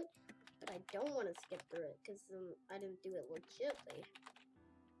skip through it, but I don't want to skip through it because I didn't do it legitly.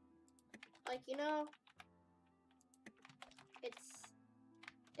 Like, you know, it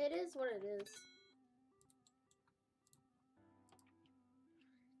is what it is.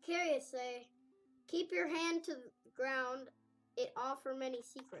 Curious say, keep your hand to the ground. It offers many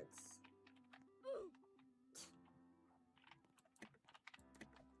secrets.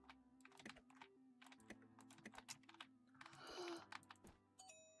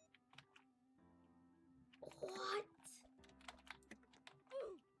 What?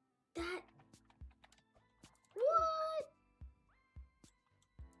 That? What?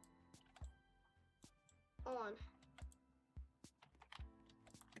 On.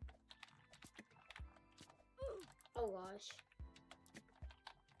 Oh gosh.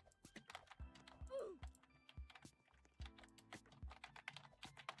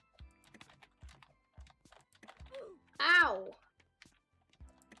 Ow!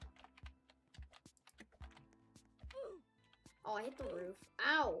 Oh, I hit the roof.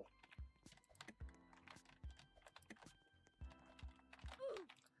 Ow!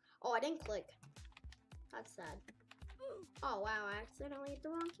 Oh, I didn't click. That's sad. Oh, wow, I accidentally hit the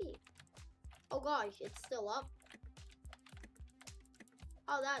wrong key. Oh gosh, it's still up.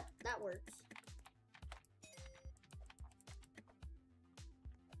 Oh, that works.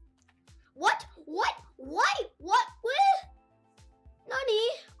 What? What? What? What? Nani?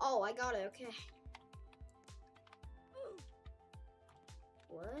 Oh, I got it. Okay.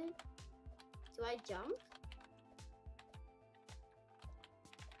 What? Do I jump?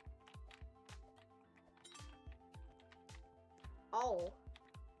 Oh.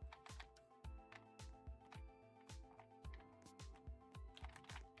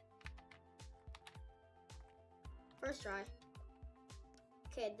 First try.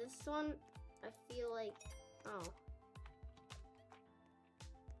 Okay, this one, I feel like, oh.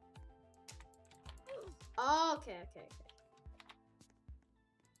 Oh, okay.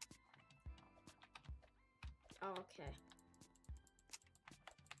 Oh, okay.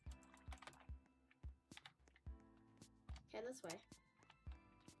 Okay, this way.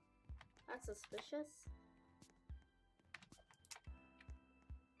 That's suspicious.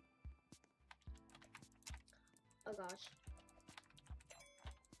 Oh gosh.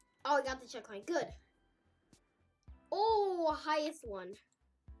 Oh, I got the checkpoint. Good. Oh, highest one.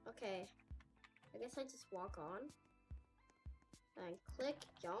 Okay. I guess I just walk on. Then click,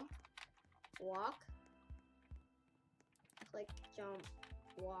 jump, walk. Click, jump,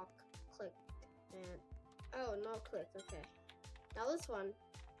 walk, click, and... Oh, no click. Okay. Now this one.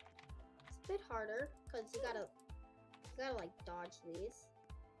 It's a bit harder, because you gotta like, dodge these.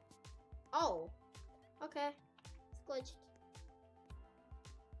 Oh. Okay. It's glitched.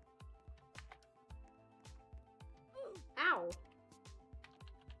 Ow.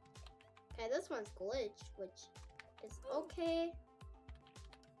 Okay, this one's glitched, which is okay.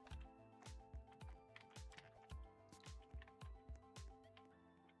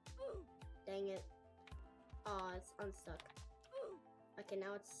 Dang it. Aw, it's unstuck. Okay,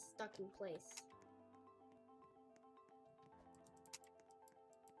 now it's stuck in place.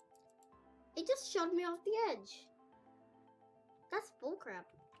 It just shoved me off the edge. That's bullcrap.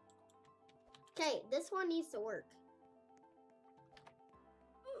 Okay, this one needs to work.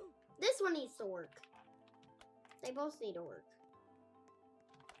 This one needs to work. They both need to work.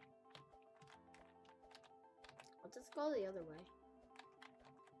 I'll just go the other way.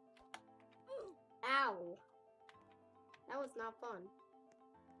 Ow. That was not fun.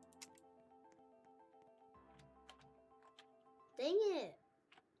 Dang it.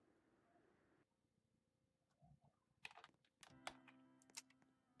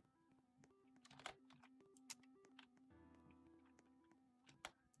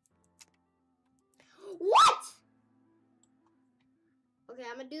 What? Okay,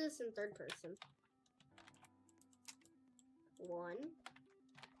 I'm gonna do this in third person. 1.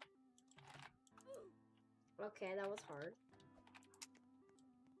 Okay, that was hard.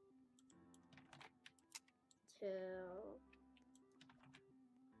 2.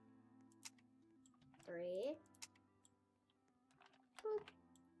 3.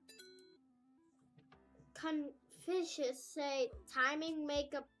 Confucius say timing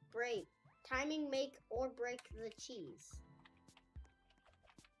make a break. Timing make or break the cheese.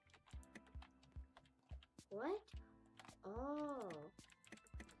 What? Oh.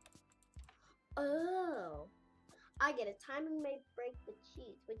 Oh. I get it. Timing may break the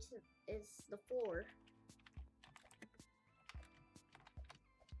cheese, which is the 4.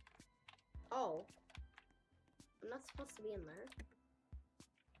 Oh. I'm not supposed to be in there.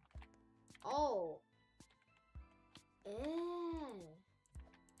 Oh.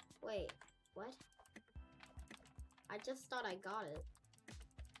 Wait. What? I just thought I got it.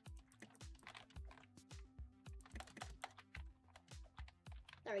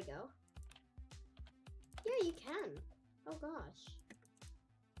 There we go. Yeah, you can. Oh gosh.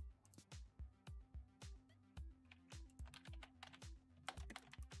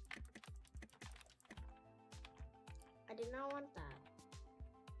 I did not want that.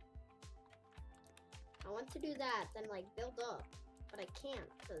 I want to do that, then like build up. But I can't,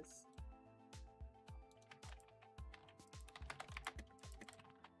 because...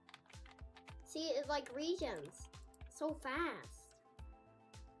 See, it like regions so fast.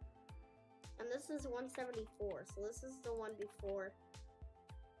 And this is 174, so this is the one before.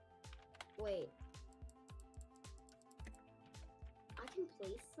 Wait. I can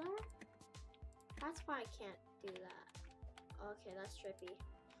place that? That's why I can't do that. Okay, that's trippy.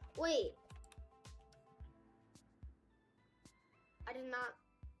 Wait. I did not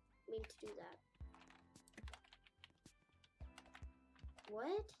mean to do that.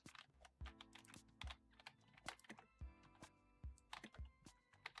 What?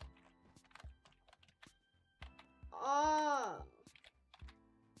 Oh.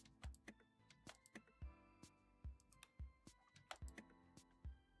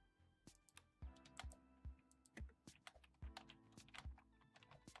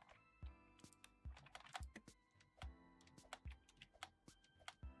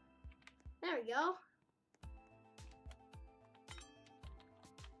 There we go.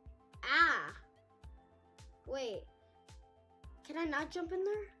 Ah. Wait. Can I not jump in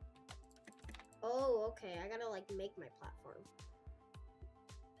there? Oh, okay. I gotta like make my platform.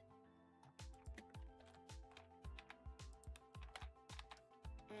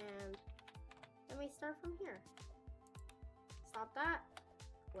 And then we start from here. Stop that.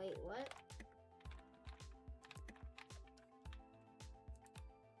 Wait, what?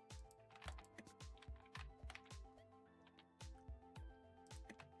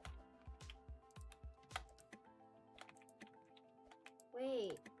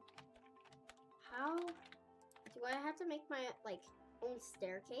 Wait. How do I have to make my like own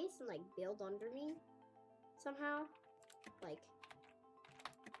staircase and like build under me somehow. Like,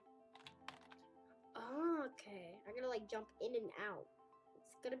 oh, okay. I'm gonna like jump in and out.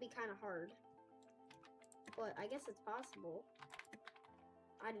 It's gonna be kind of hard, but I guess it's possible.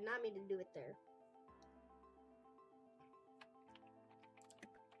 I did not mean to do it there.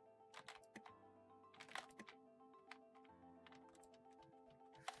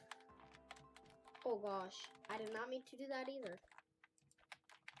 Oh gosh, I did not mean to do that either.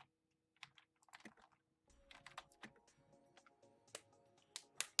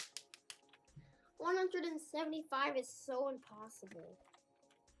 $175 is so impossible.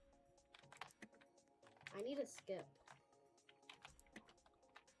 I need to skip.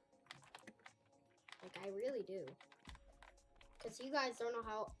 Like, I really do. Because you guys don't know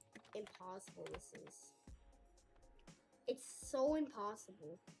how impossible this is. It's so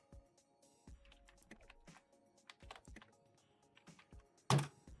impossible.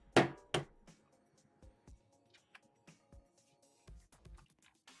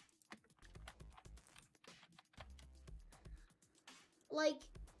 Like,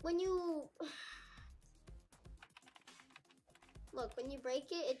 when you... Look, when you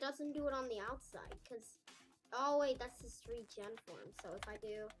break it, it doesn't do it on the outside, because... Oh, wait, that's the 3 gen form. So if I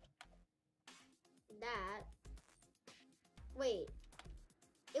do... that... Wait.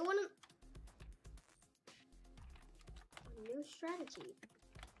 It wouldn't... A new strategy.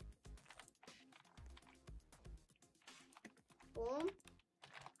 Boom.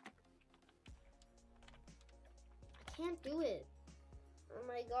 I can't do it. Oh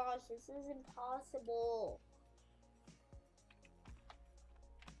my gosh, this is impossible.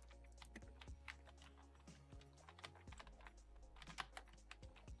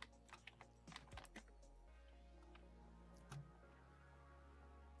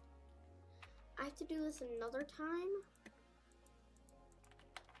 I have to do this another time?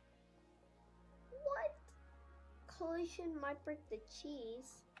 What? Collision might break the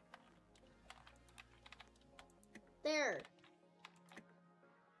cheese. There.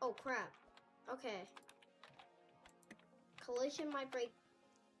 Oh crap. Okay. Collision might break.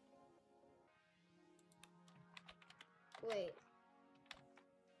 Wait.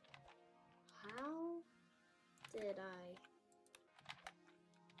 How did I?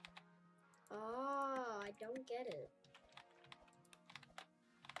 Oh, I don't get it.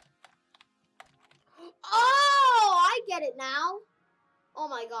 Oh, I get it now. Oh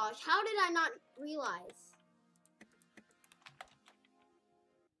my gosh, how did I not realize?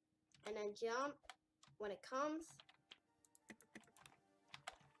 And then jump when it comes.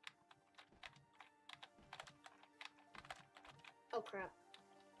 Oh crap.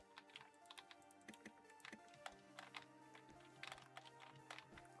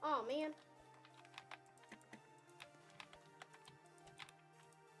 Oh man.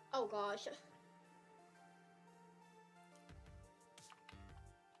 Oh gosh.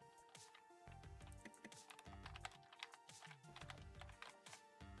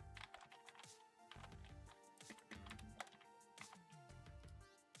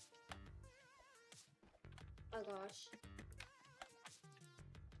 Oh gosh.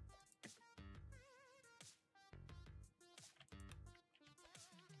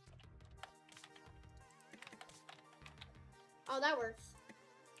 Oh, that works.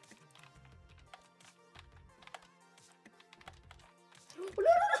 No,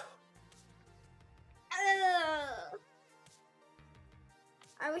 no, no!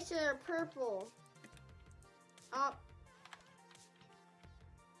 I wish they were purple. Oh.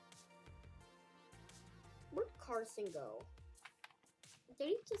 Where'd Carson go? Did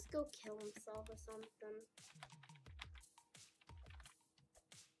he just go kill himself or something?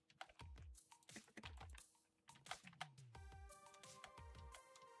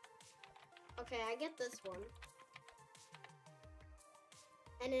 Okay, I get this one.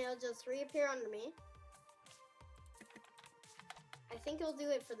 And it'll just reappear under me. I think it'll do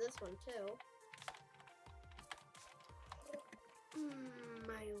it for this one too.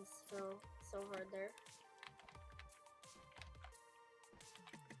 I almost fell so hard there.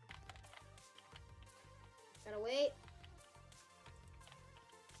 Gotta wait.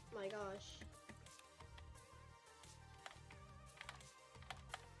 My gosh.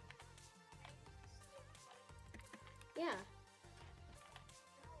 Yeah.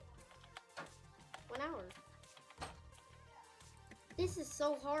 1 hour. This is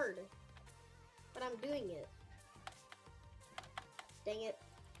so hard. But I'm doing it. Dang it.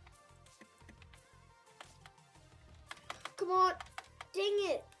 Come on. Dang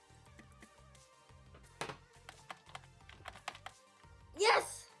it.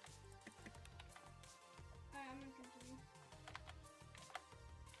 Yes! Alright, I'm gonna continue.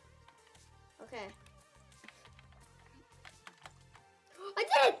 Okay. I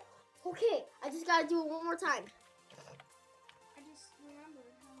did it! Okay, I just gotta do it one more time. I just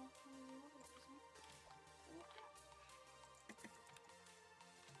remembered how many levels is it?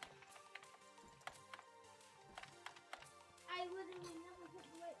 I literally never hit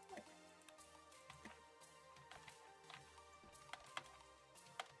the right place.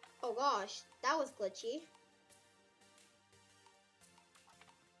 Oh gosh, that was glitchy.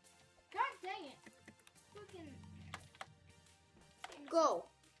 God dang it. Freaking. Go.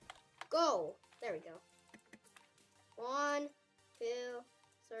 Go. There we go. 1, 2,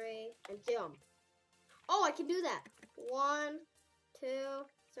 3, and jump. Oh, I can do that. 1, 2,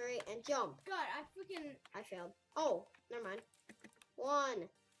 3, and jump. God, I failed. Oh, never mind. 1,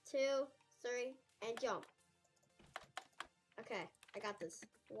 2, 3, and jump. Okay, I got this.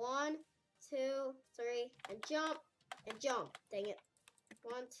 1, 2, 3, and jump, and jump. Dang it.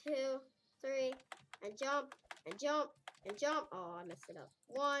 1, 2, 3, and jump, and jump, and jump. Oh, I messed it up.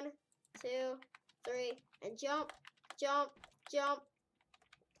 1, 2, 3, and jump, jump, jump.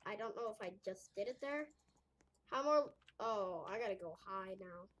 I don't know if I just did it there. How more? Oh, I gotta go high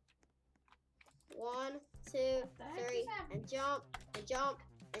now. 1, 2, 3, and jump, and jump,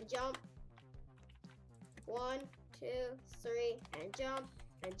 and jump. 1, 2, 3, and jump,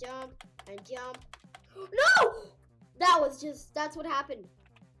 and jump, and jump. No! That's what happened.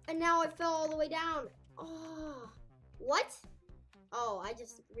 And now I fell all the way down. Oh, what? Oh, I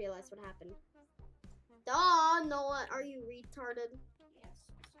just realized what happened. Duh, Noah, are you retarded?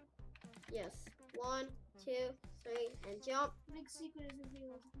 Yes. Yes. 1, 2, 3, and jump. Big secret is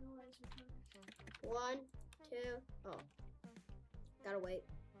revealed. No one is retarded. 1, 2, oh. Gotta wait.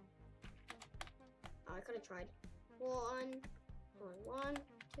 Oh, I could have tried. 1,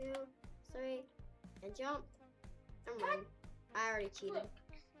 2, 3, and jump. Never mind. I already cheated. Look.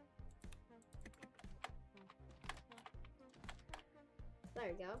 There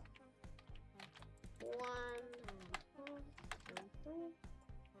you go. 1, 2, 3.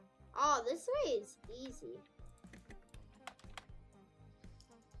 Oh, this way is easy.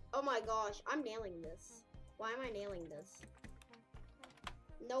 Oh my gosh, I'm nailing this. Why am I nailing this?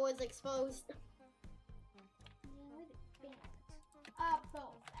 Noah's exposed.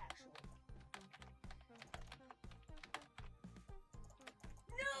 Both, actually.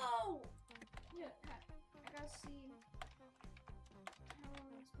 No! Yeah, I gotta see how long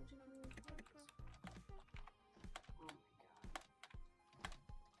this particular takes. Oh my god.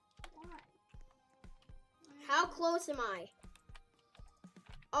 Why? How close am I?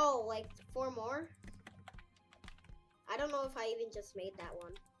 Oh, like 4 more? I don't know if I even just made that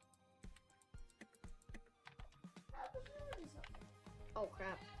one. Oh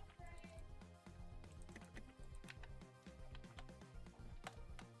crap.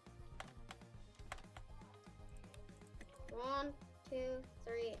 One, 2,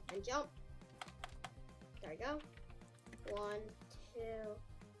 3, and jump. There we go. 1, 2,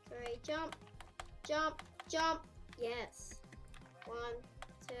 3, jump, jump, jump. Yes. 1,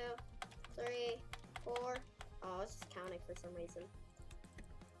 2, 3, 4. Oh, it's just counting for some reason.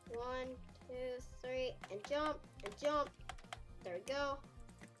 1, 2, 3, and jump, and jump. There we go.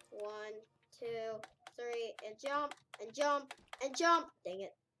 1, 2, 3, and jump, and jump, and jump. Dang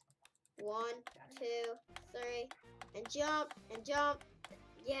it. 1, 2, 3, and jump, and jump.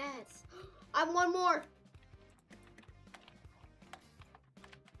 Yes. I'm one more.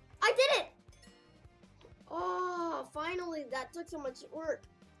 I did it. Oh, finally. That took so much work.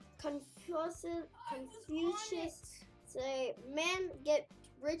 Confucius say, men get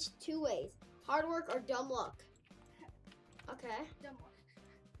rich 2 ways. Hard work or dumb luck. Okay. Dumb luck.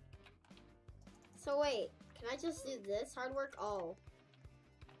 So wait, can I just do this hard work? Oh.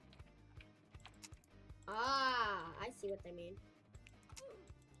 Ah, I see what they mean.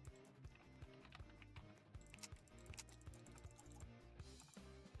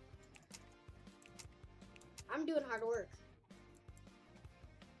 I'm doing hard work.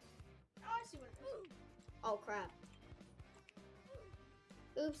 Oh, I see what it is. Oh crap.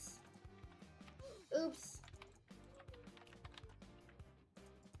 Oops. Oops.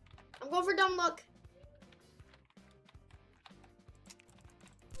 I'm going for dumb luck.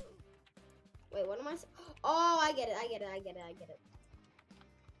 Wait, what am I? Oh, I get it. I get it. I get it. I get it.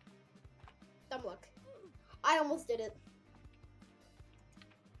 Dumb luck. I almost did it.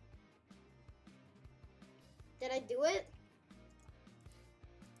 Did I do it?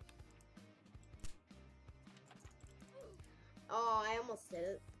 Oh, I almost did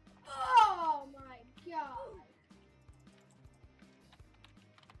it. Oh my god.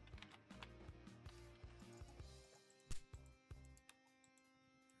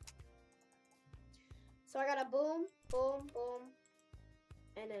 So I got a boom, boom, boom,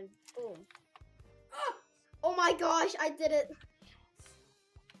 and then boom. Oh my gosh, I did it.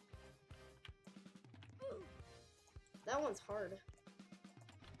 That one's hard.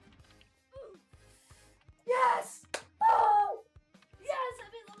 Yes! Oh! Yes, I'm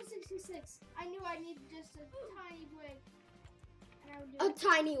at level 66. I knew I needed just a tiny break. And I would do A it.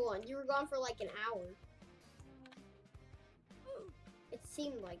 tiny one. You were gone for like an hour. It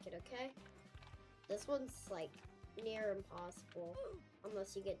seemed like it, okay? This one's like near impossible.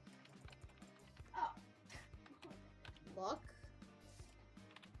 Unless you get Oh. luck.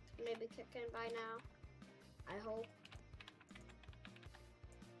 Maybe kick in by now. I hope.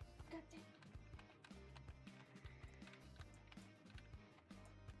 God damn.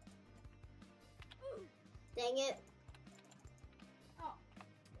 Dang it. Oh.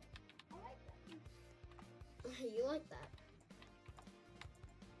 I like that. You like that.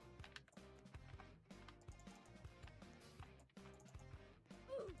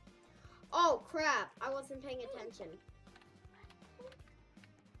 Oh crap, I wasn't paying attention.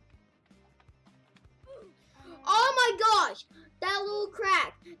 Oh my gosh, that little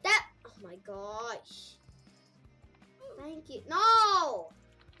crack. Oh my gosh. Thank you. No!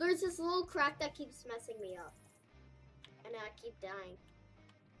 There's this little crack that keeps messing me up. And I keep dying.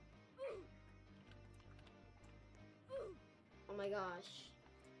 Oh my gosh.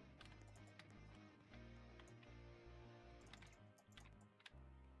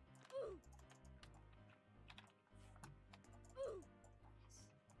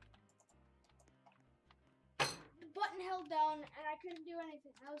 Button held down and I couldn't do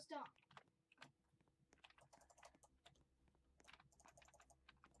anything. I was dumb.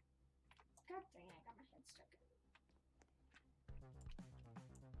 God dang it, I got my head stuck in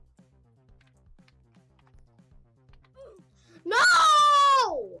it.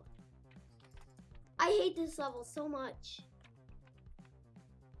 No! I hate this level so much.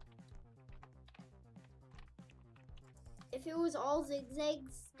 If it was all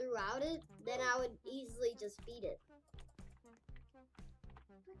zigzags throughout it, then I would easily just beat it.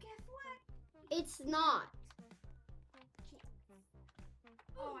 But guess what? It's not.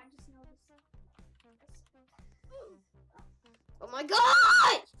 Oh, I just noticed. Oh my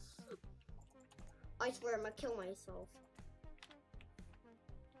god! I swear I'm gonna kill myself.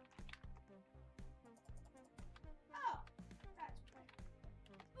 Oh, that's right.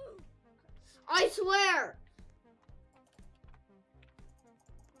 I swear!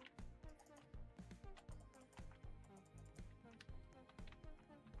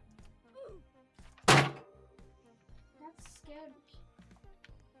 That scared me.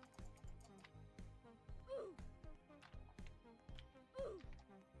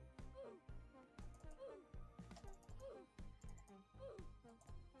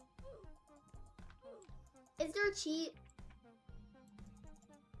 Is there a cheat?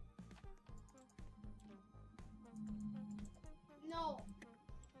 No.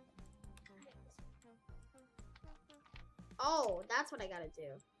 Oh, that's what I gotta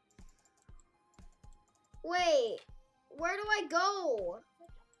do. Wait, where do I go?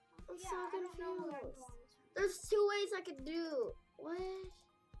 I'm Yeah, so I don't know where I'm confused. going. There's 2 ways I could do. What?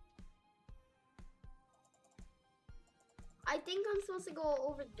 I think I'm supposed to go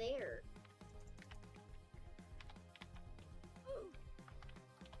over there.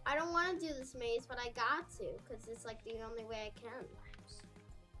 I don't want to do this maze, but I got to, because it's like the only way I can.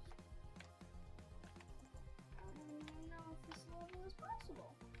 I don't know if this level is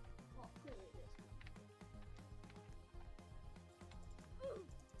possible. Well, clearly it is.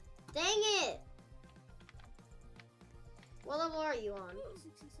 Dang it! What level are you on?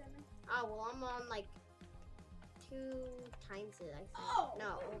 67. Oh, well, I'm on like 2 times it, I think. Oh!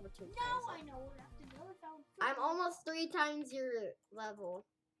 No, over 2 times Now it. I know where I have to go without. I'm almost 3 times your level.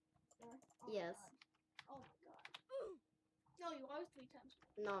 Really? Oh my Yes. God. Oh my god. No, you are 3 times.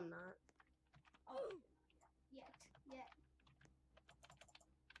 No, I'm not. Oh. Yet.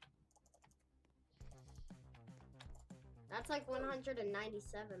 That's like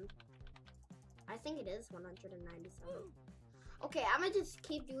 197. I think it is 197. Okay, I'm gonna just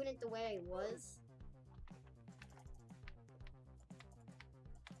keep doing it the way I was.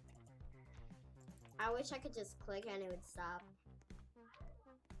 I wish I could just click and it would stop.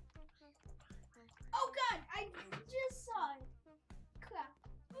 Oh god, I just saw it. Crap.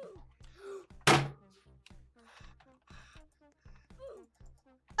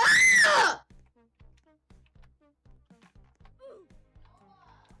 Ah!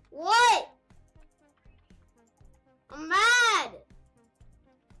 What? I'm mad.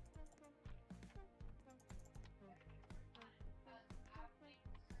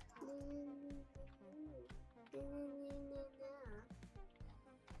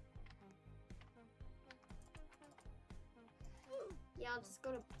 Yeah, I'll just go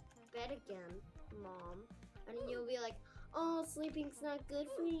to bed again, Mom. And then you'll be like, oh, sleeping's not good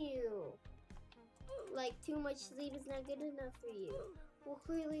for you. Like, too much sleep is not good enough for you. Well,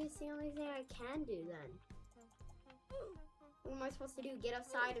 clearly it's the only thing I can do then. What am I supposed to do? Get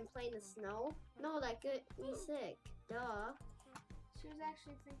outside and play in the snow? No, that get me sick. Duh. She was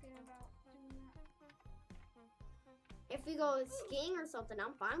actually thinking about doing that. If we go skiing or something,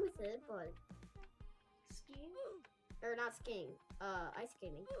 I'm fine with it, but... Skiing? Or not skiing. Ice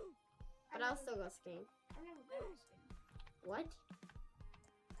skating. But I'll still go skiing. I've never been ice skating. What?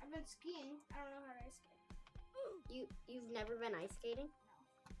 I've been skiing. I don't know how to ice skate. You've never been ice skating?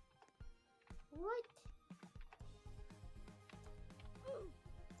 What?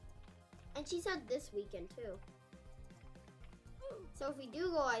 And she said this weekend too. So if we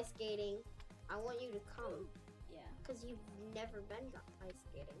do go ice skating, I want you to come. Yeah. Because you've never been ice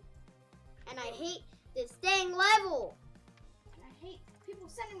skating. And I hate this dang level! And I hate people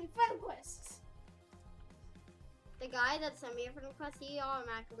sending me friend requests. The guy that sent me a friend request, he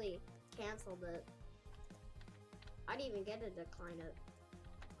automatically canceled it. I didn't even get to decline it.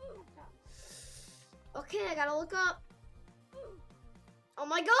 Okay, I gotta look up. Oh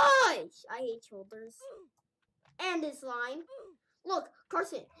my gosh! I hate shoulders. And this line. Look,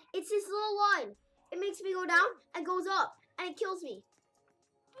 Carson, it's this little line. It makes me go down and goes up. And it kills me.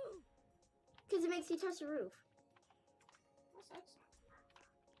 Because it makes you touch the roof. That sucks.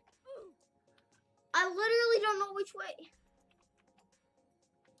 I literally don't know which way.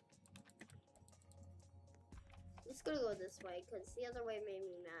 Just gonna go this way, because the other way made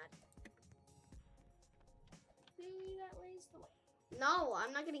me mad. Clearly that way is the way. No,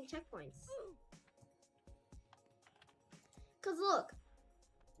 I'm not getting checkpoints. Because look,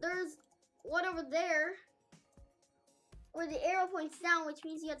 there's one over there where the arrow points down, which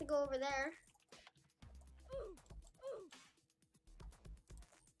means you have to go over there.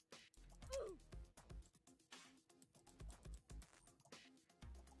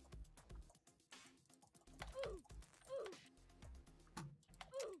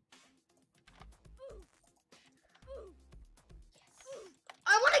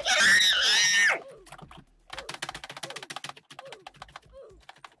 I want to get out of here!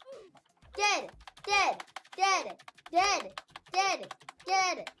 Dead, dead, dead, dead, dead,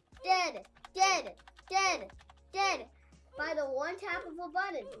 dead, dead, dead, dead, dead. By the one tap of a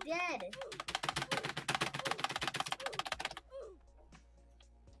button, dead.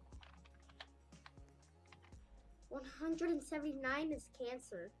 $179 is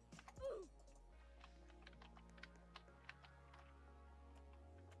cancer.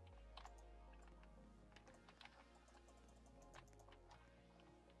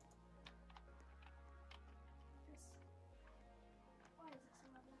 Why is this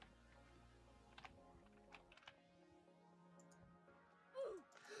level?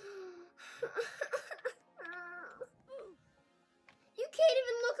 You can't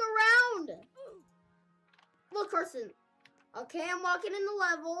even look around. Look, Carson. Okay, I'm walking in the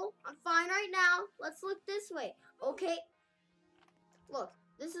level. I'm fine right now. Let's look this way. Okay. Look,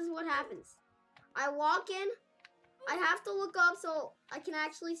 this is what happens. I walk in. I have to look up so I can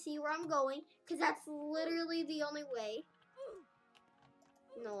actually see where I'm going, because that's literally the only way.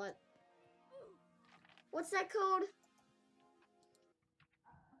 You know what? What's that code?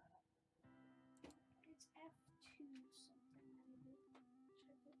 It's F2 something. Maybe.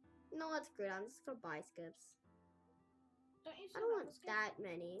 Check it. No, that's good. I'm just gonna buy skips. Don't you I don't want that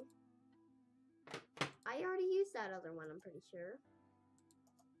many. I already used that other one, I'm pretty sure.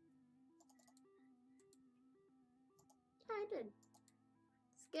 Yeah, I did.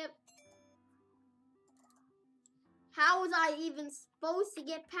 Skip. How was I even supposed to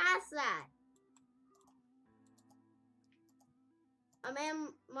get past that? A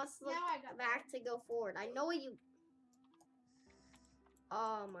man must look Now I got back to go forward. I know you.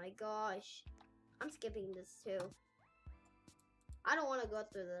 Oh my gosh. I'm skipping this too. I don't want to go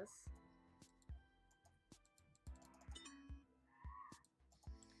through this.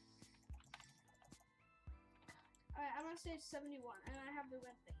 Alright, I'm on stage 71, and I have the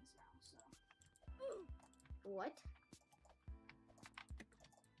red things now, so. What?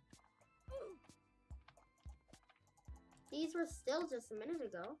 These were still just a minute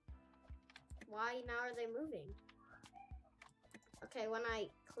ago. Why now are they moving? Okay, when I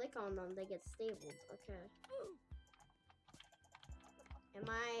click on them, they get stabled. Okay. Am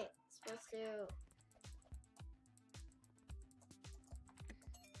I supposed to...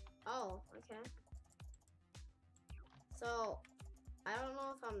 Oh, okay. So, I don't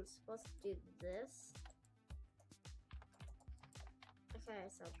know if I'm supposed to do this. Okay,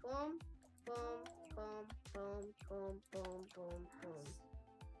 so boom, boom, boom, boom, boom, boom, boom, boom.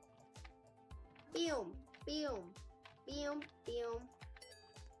 Boom, boom, boom, boom.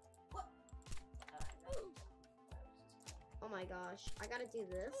 Oh my gosh, I gotta do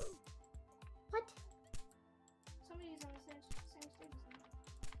this. What? Somebody's on the same stage as me.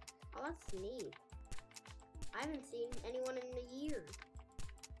 Oh, that's neat. I haven't seen anyone in a year.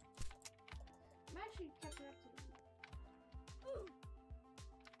 I'm actually catching up to you.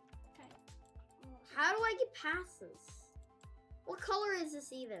 Okay. How do I get past this? What color is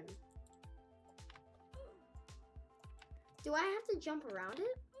this even? Do I have to jump around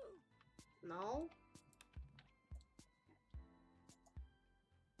it? No.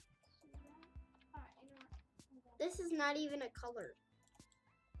 Alright, you know what? This is not even a color.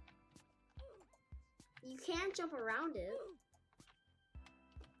 You can't jump around it.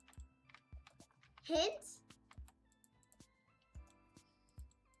 Hint?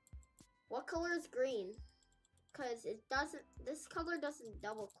 What color is green? Because it doesn't, this color doesn't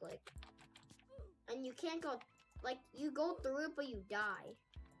double click. And you can't go, like, you go through it, but you die.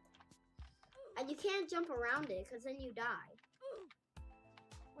 And you can't jump around it, because then you die.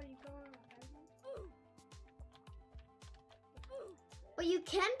 What are you going on? But you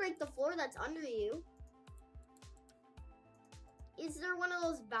can break the floor that's under you. Is there one of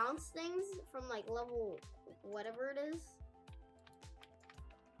those bounce things from like level whatever it is?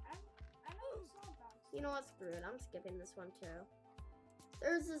 I know it's not bouncy. You know what? Screw it. I'm skipping this one too.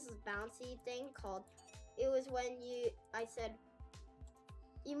 There's this bouncy thing called. It was when I said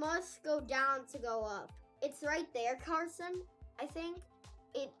you must go down to go up. It's right there, Carson. I think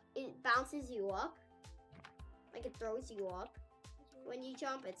it bounces you up. Like it throws you up. When you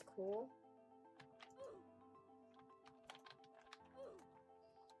jump, it's cool.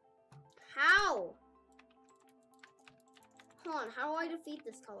 How? Hold on, how do I defeat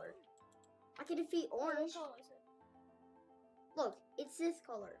this color? I can defeat orange. What color is it? Look, it's this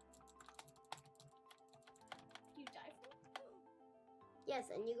color. You die for it? Yes,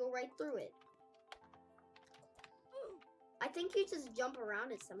 and you go right through it. I think you just jump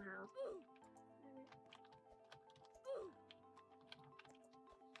around it somehow.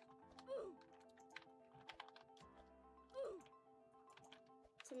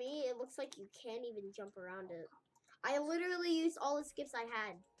 To me, it looks like you can't even jump around it. I literally used all the skips I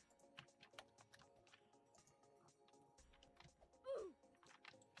had.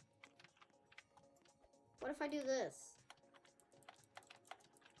 What if I do this?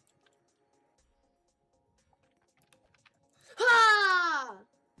 Ha!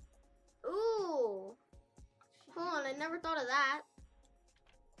 Ooh. Hold on, I never thought of that.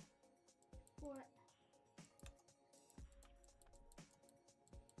 What?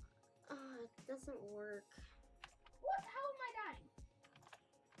 It doesn't work. What? How am I dying?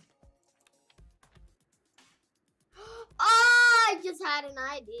 Oh, I just had an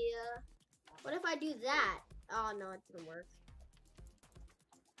idea. What if I do that? Oh, no, it didn't work.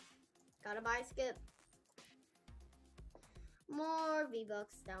 Gotta buy a skip. More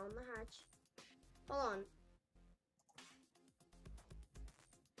V-Bucks down the hatch. Hold on.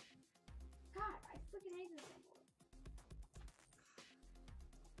 God, I freaking hate this anymore.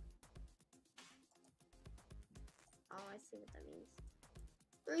 Oh, I see what that means.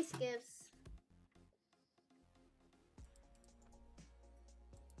 3 skips.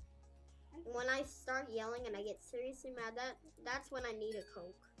 When I start yelling and I get seriously mad, that's when I need a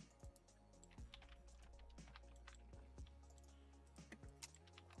Coke.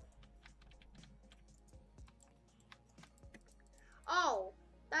 Oh,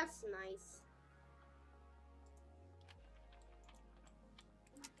 that's nice.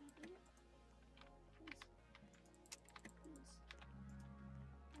 Am I gonna do it? Please.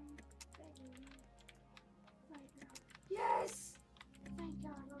 I'm begging you. Right now. Yes! Thank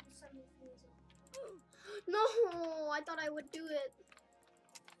God, all of a sudden it feels up. No, I thought I would do it.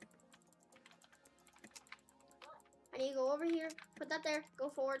 I need to go over here. Put that there. Go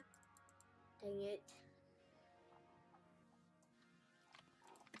forward. Dang it.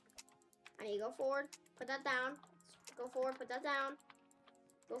 I need to go forward. Put that down. Go forward. Put that down.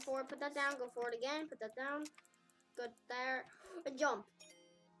 Go forward. Put that down. Go forward again. Put that down. Good there. And jump.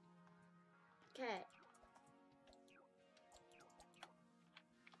 Okay.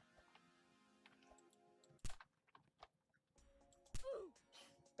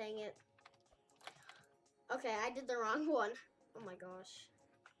 Dang it. Okay, I did the wrong one. Oh my gosh.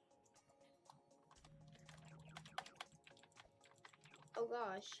 Oh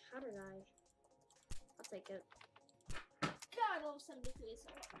gosh, how did I? I'll take it. God, all of a sudden it feels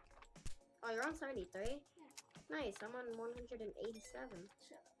up. Oh, you're on 73? Yeah. Nice, I'm on 187.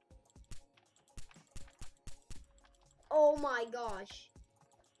 Shut up. Oh my gosh.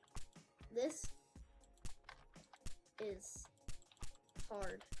 This is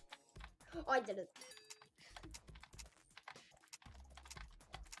hard. Oh, I did it.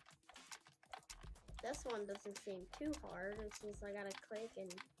 This one doesn't seem too hard. It's just I gotta click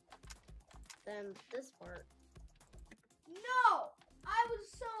and then this part. No! I was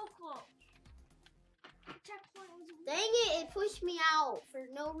so close. Checkpoint was. Dang it, it pushed me out for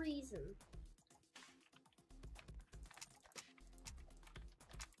no reason.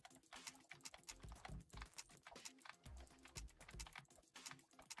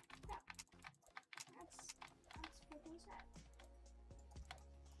 That's freaking sad.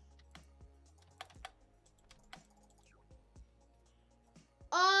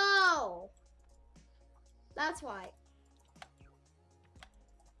 Oh! That's why.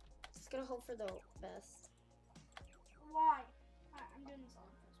 Just gonna hope for the best. Why? I'm doing this all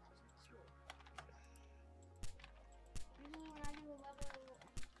in first person. Screw it. Usually when I do a level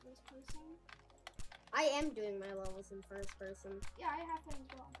in first person, I am doing my levels in first person. yeah, I have fun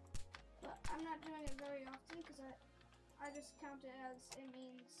as well. But I'm not doing it very often because I just count it as it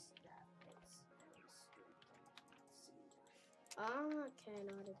means that it's very strict and scene time. Okay, I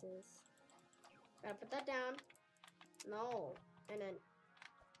know how to do this. Gotta put that down. No. And then.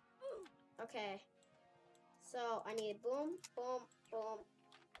 Okay. So I need boom, boom, boom.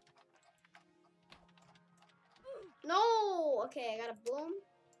 No! Okay, I got a boom.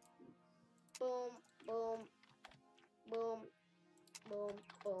 Boom, boom, boom, boom,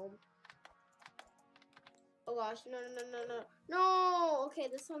 boom. Oh gosh, no, no, no, no, no. No! Okay,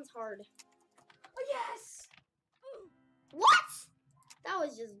 this one's hard. Oh, yes! What? That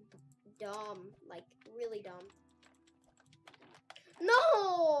was just dumb. Like, really dumb.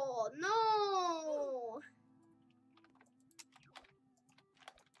 No! No!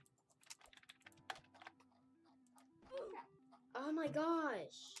 Oh my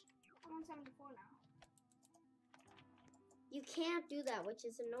gosh. I'm on 74 now. You can't do that, which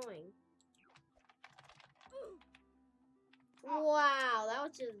is annoying. Oh. Wow, that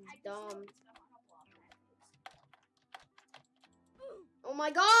was just I just dumb. noticed I'm on a block right. Oh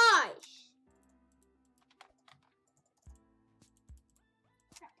my gosh!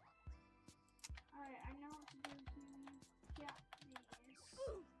 Alright, I know what to do here. Yeah, this.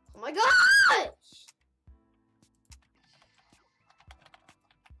 Oh my gosh!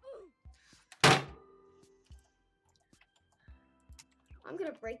 I'm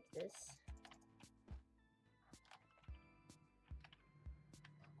gonna break this.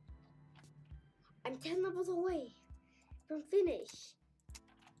 I'm 10 levels away from finish.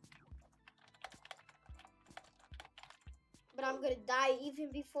 But I'm gonna die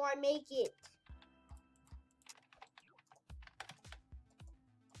even before I make it.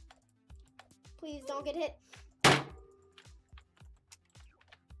 Please don't get hit.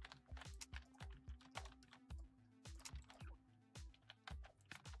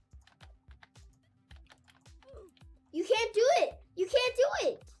 You can't do it. You can't do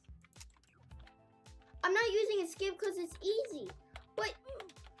it. I'm not using escape because it's easy. But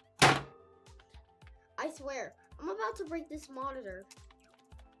I swear, I'm about to break this monitor.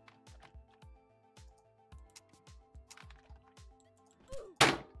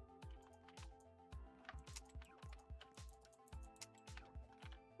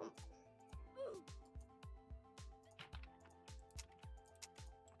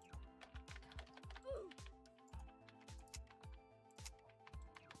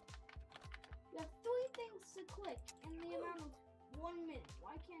 You have 3 things to click in the amount of 1 minute.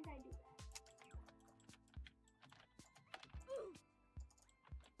 Why can't I do that?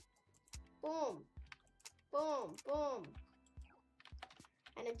 Boom. Boom. Boom.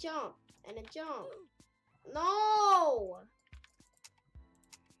 And a jump. And a jump. No!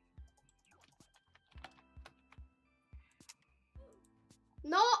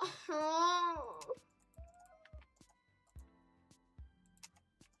 No! Oh.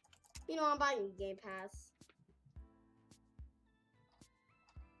 You know, I'm buying Game Pass.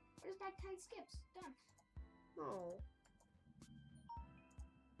 Where's that 10 skips? Done. No.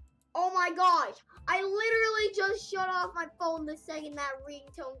 Oh my gosh! I literally just shut off my phone the second that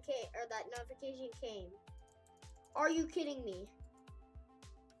ringtone came, or that notification came. Are you kidding me?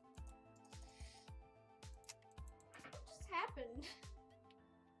 What just happened?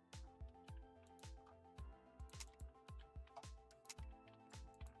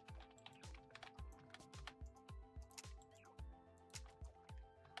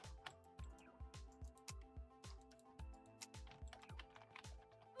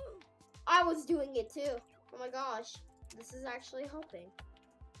 I was doing it too. Oh my gosh. This is actually helping.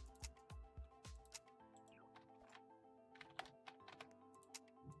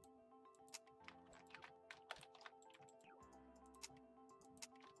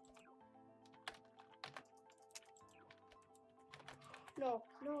 No,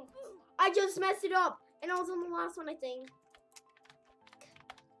 no. I just messed it up. And I was on the last one, I think.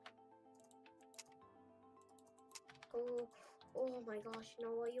 Oh, oh my gosh. You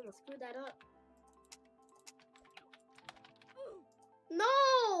know what? You almost screwed that up. No!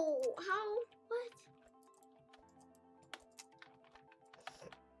 How? What?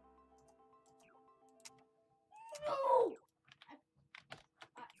 No!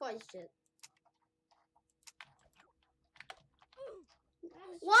 Fudged it.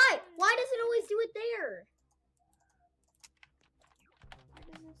 Why? Why does it always do it there? Why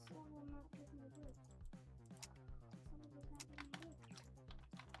does this level not give me a break? This level does not give me a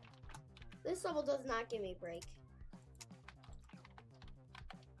break. This level does not give me a break.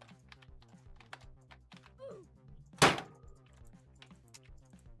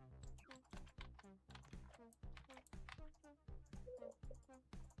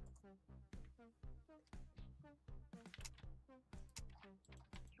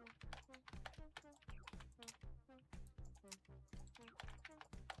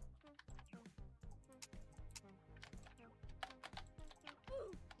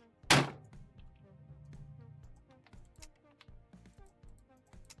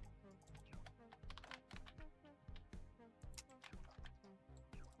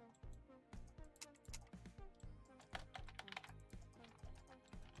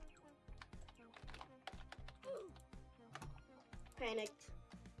 Panicked.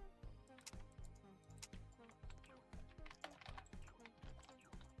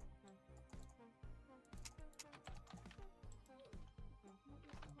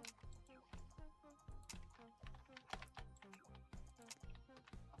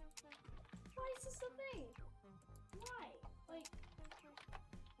 Why is this a thing? Why? Like.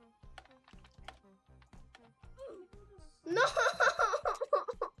 No!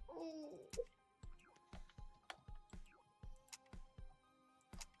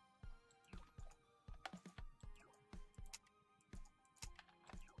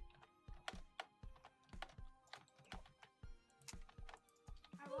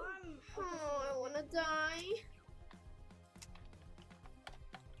 I won. Oh, I wanna die.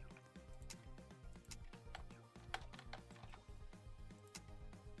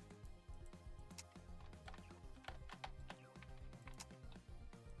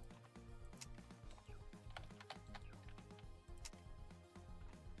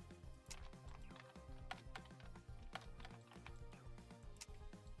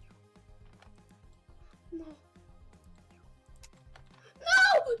 No. No!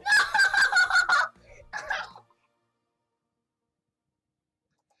 No!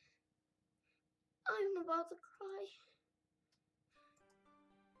 I'm about to cry.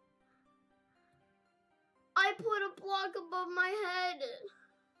 I put a block above my head.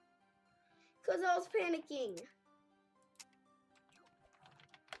 Because I was panicking.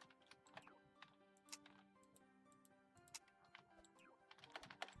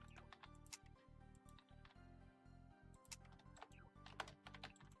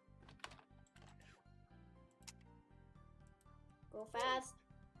 Go fast.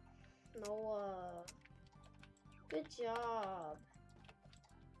 Noah. Good job.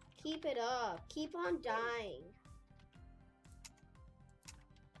 Keep it up. Keep on dying.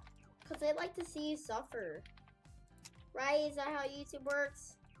 Because they like to see you suffer. Right? Is that how YouTube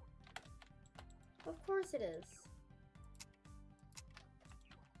works? Of course it is.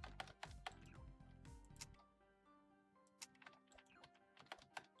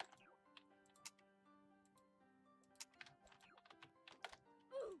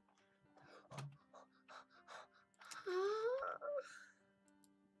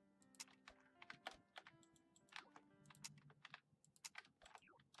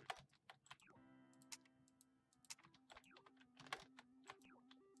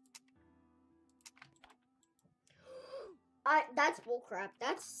 That's bullcrap.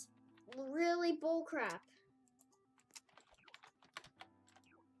 That's really bullcrap.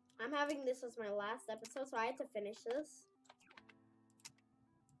 I'm having this as my last episode, so I had to finish this.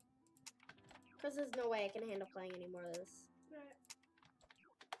 Because there's no way I can handle playing any more of this. Right.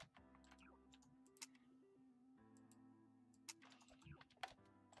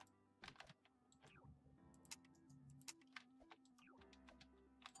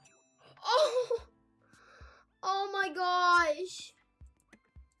 Oh! Oh my gosh!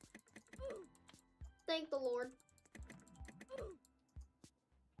 Thank the Lord.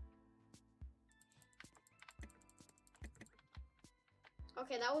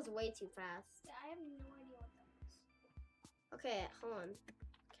 Okay, that was way too fast. Yeah, I have no idea what that was. Okay, hold on.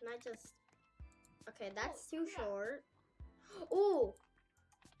 Can I just... Okay, that's Oh, too yeah. short. Ooh!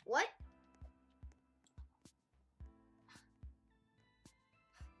 What?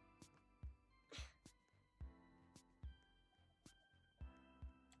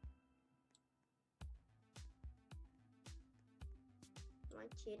 I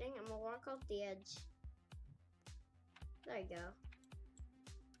cheating? I'm gonna walk off the edge. There you go.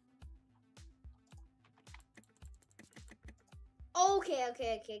 Okay,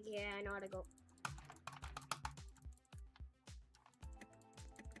 I know how to go.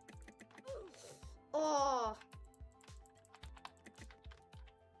 Oh!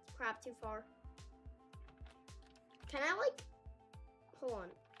 Crap, too far. Can I, like... Hold on.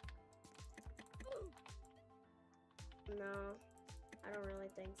 No, I don't really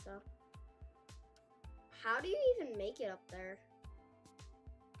think so. How do you even make it up there?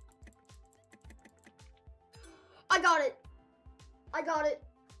 I got it! I got it!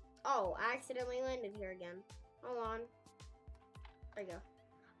 Oh, I accidentally landed here again. Hold on. There you go.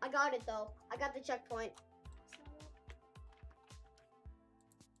 I got it though. I got the checkpoint.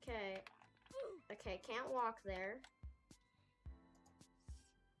 Okay. Okay, can't walk there.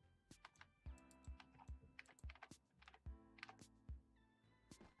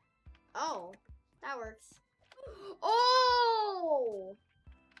 Oh, that works. Oh!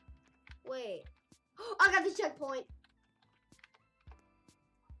 Wait. I got the checkpoint.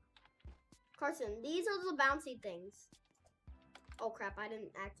 Carson, these are the bouncy things. Oh crap, I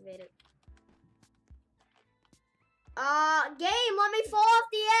didn't activate it. Game, let me fall off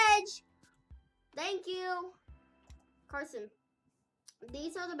the edge. Thank you. Carson,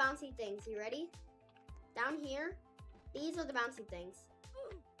 these are the bouncy things. You ready? Down here, these are the bouncy things.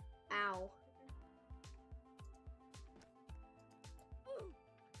 Ow.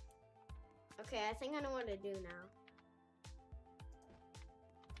 Okay, I think I know what to do now.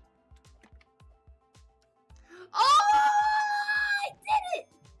 Oh! I did it!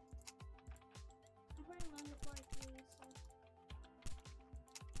 I'm probably learn before I do this.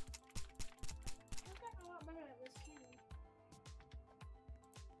 I've gotten a lot better at this cannon.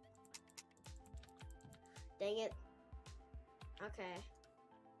 Dang it. Okay.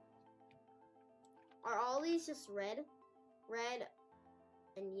 Are all these just red? Red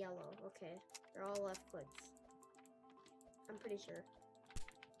and yellow. Okay. They're all left clicks. I'm pretty sure.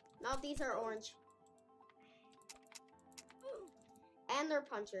 No, these are orange. And they're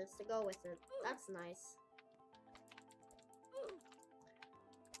punchers to go with it. That's nice.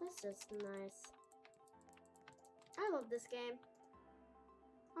 That's just nice. I love this game.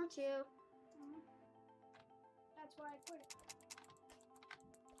 Aren't you? That's why I quit it.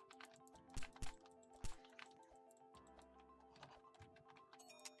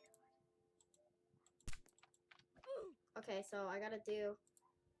 Okay, so I gotta do...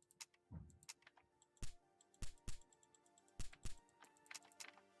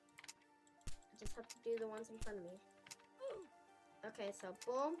 I just have to do the ones in front of me. Okay, so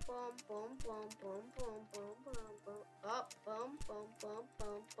boom, boom, boom, boom, boom, boom, boom, boom, boom. Up, boom, boom, boom,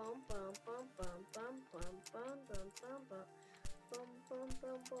 boom, boom, boom, boom, boom, boom, boom, boom, boom, boom, boom. Boom, boom,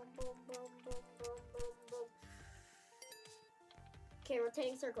 boom, boom, boom, boom, boom, boom, boom, boom. Okay,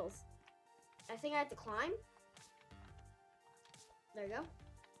 rotating circles. I think I have to climb. There you go.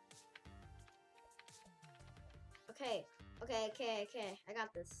 Okay, okay. I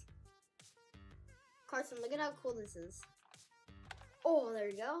got this. Carson, look at how cool this is. Oh, there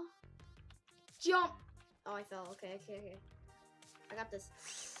you go. Jump! Oh, I fell. Okay. I got this.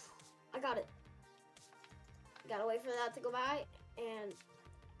 I got it. Gotta wait for that to go by. And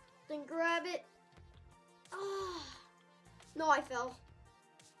then grab it. Ah. No, I fell.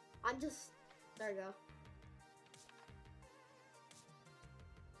 I'm just... There you go.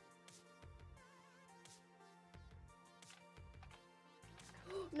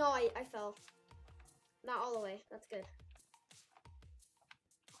 No, I fell. Not all the way. That's good.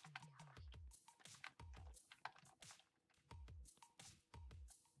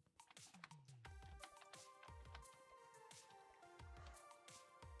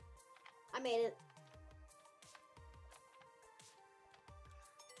 I made it.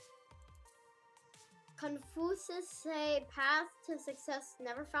 Confucius say path to success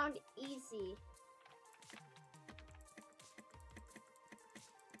never found easy.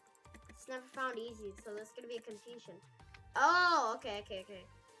 It's never found easy, so there's gonna be a confusion. Oh, okay.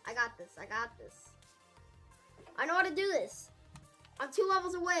 I got this. I know how to do this. I'm 2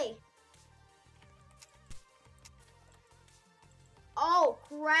 levels away. Oh,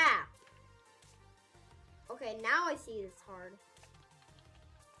 crap. Okay, now I see it's hard.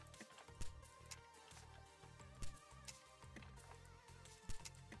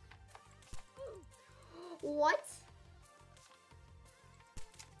 What?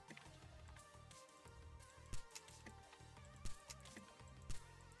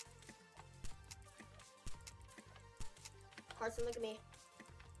 Carson, look at me.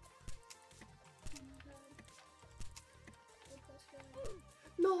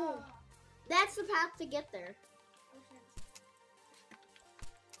 No. That's the path to get there.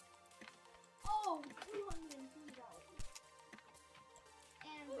 Oh, $203.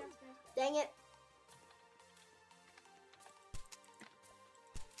 And that's. Dang it.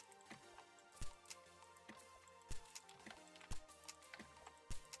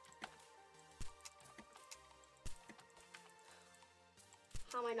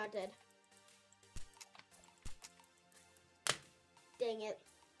 How am I not dead? Dang it.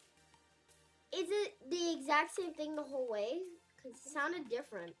 Is it the exact same thing the whole way? Because it sounded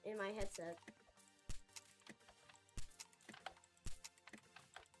different in my headset.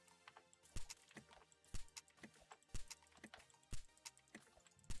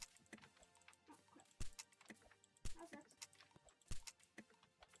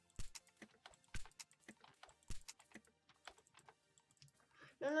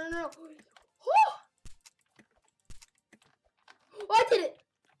 No, no, no. Oh! Oh, I did it!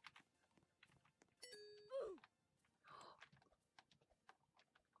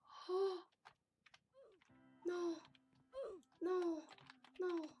 Oh. No. No.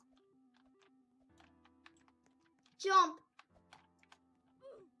 No. Jump!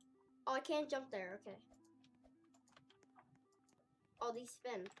 Oh, I can't jump there. Okay. Oh, these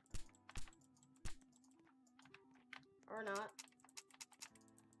spin. Or not.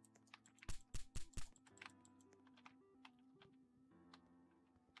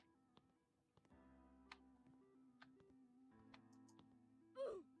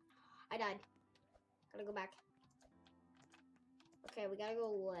 I died. Gotta go back. Okay, we gotta go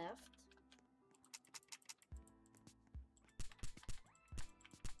left.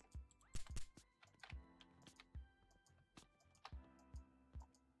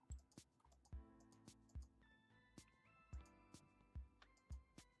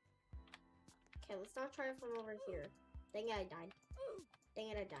 Okay, let's not try it from over here. Dang it, I died. Dang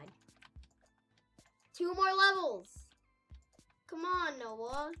it, I died. 2 more levels! Come on,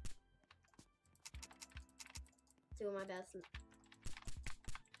 Noah. Doing my best.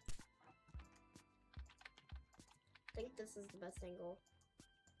 I think this is the best angle.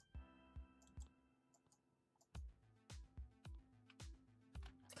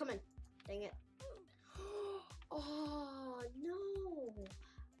 It's coming. Dang it. Oh, no.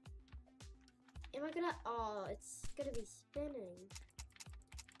 Am I gonna... Oh, it's gonna be spinning.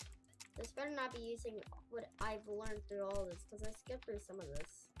 This better not be using what I've learned through all this, because I skipped through some of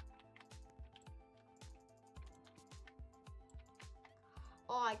this.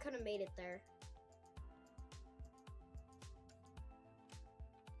 Oh, I could have made it there.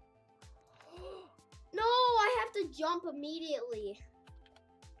 No, I have to jump immediately.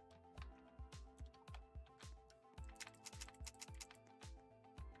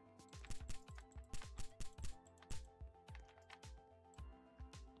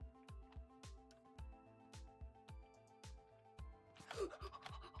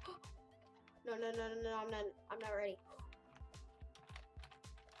 No, no, no, no, no, I'm not ready.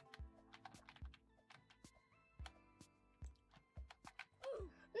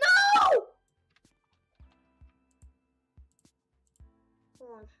 No! Come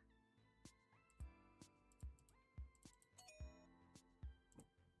on.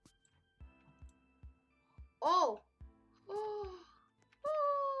 Oh!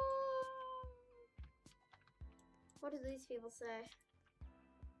 What do these people say?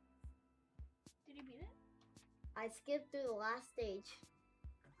 Did you beat it? I skipped through the last stage.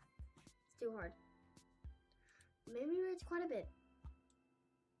 It's too hard. Made me rage quite a bit.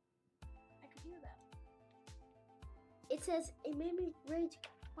 I could hear that. It says it made me rage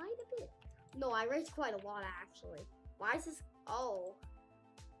quite a bit. No, I raged quite a lot actually. Why is this? Oh.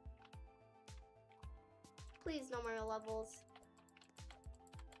 Please, no more levels.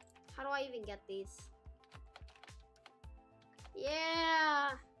 How do I even get these?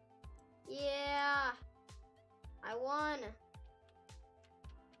 Yeah. Yeah. I won.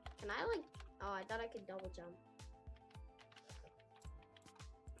 Can I like... Oh, I thought I could double jump.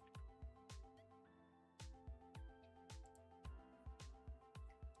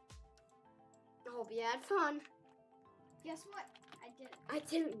 I hope you had fun. Guess what? I did it. I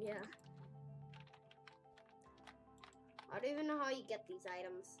didn't, yeah. I don't even know how you get these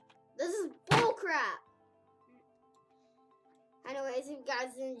items. This is bullcrap. Anyways, if you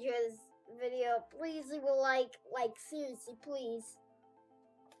guys enjoyed this video, please leave a like. Like, seriously, please.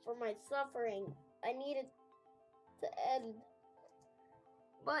 For my suffering. I need it to end.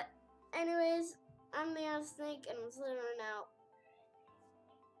 But, anyways, I'm TheIronSnake, and I'm signing out.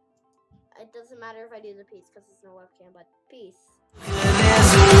 It doesn't matter if I do the peace, because it's no webcam, but peace.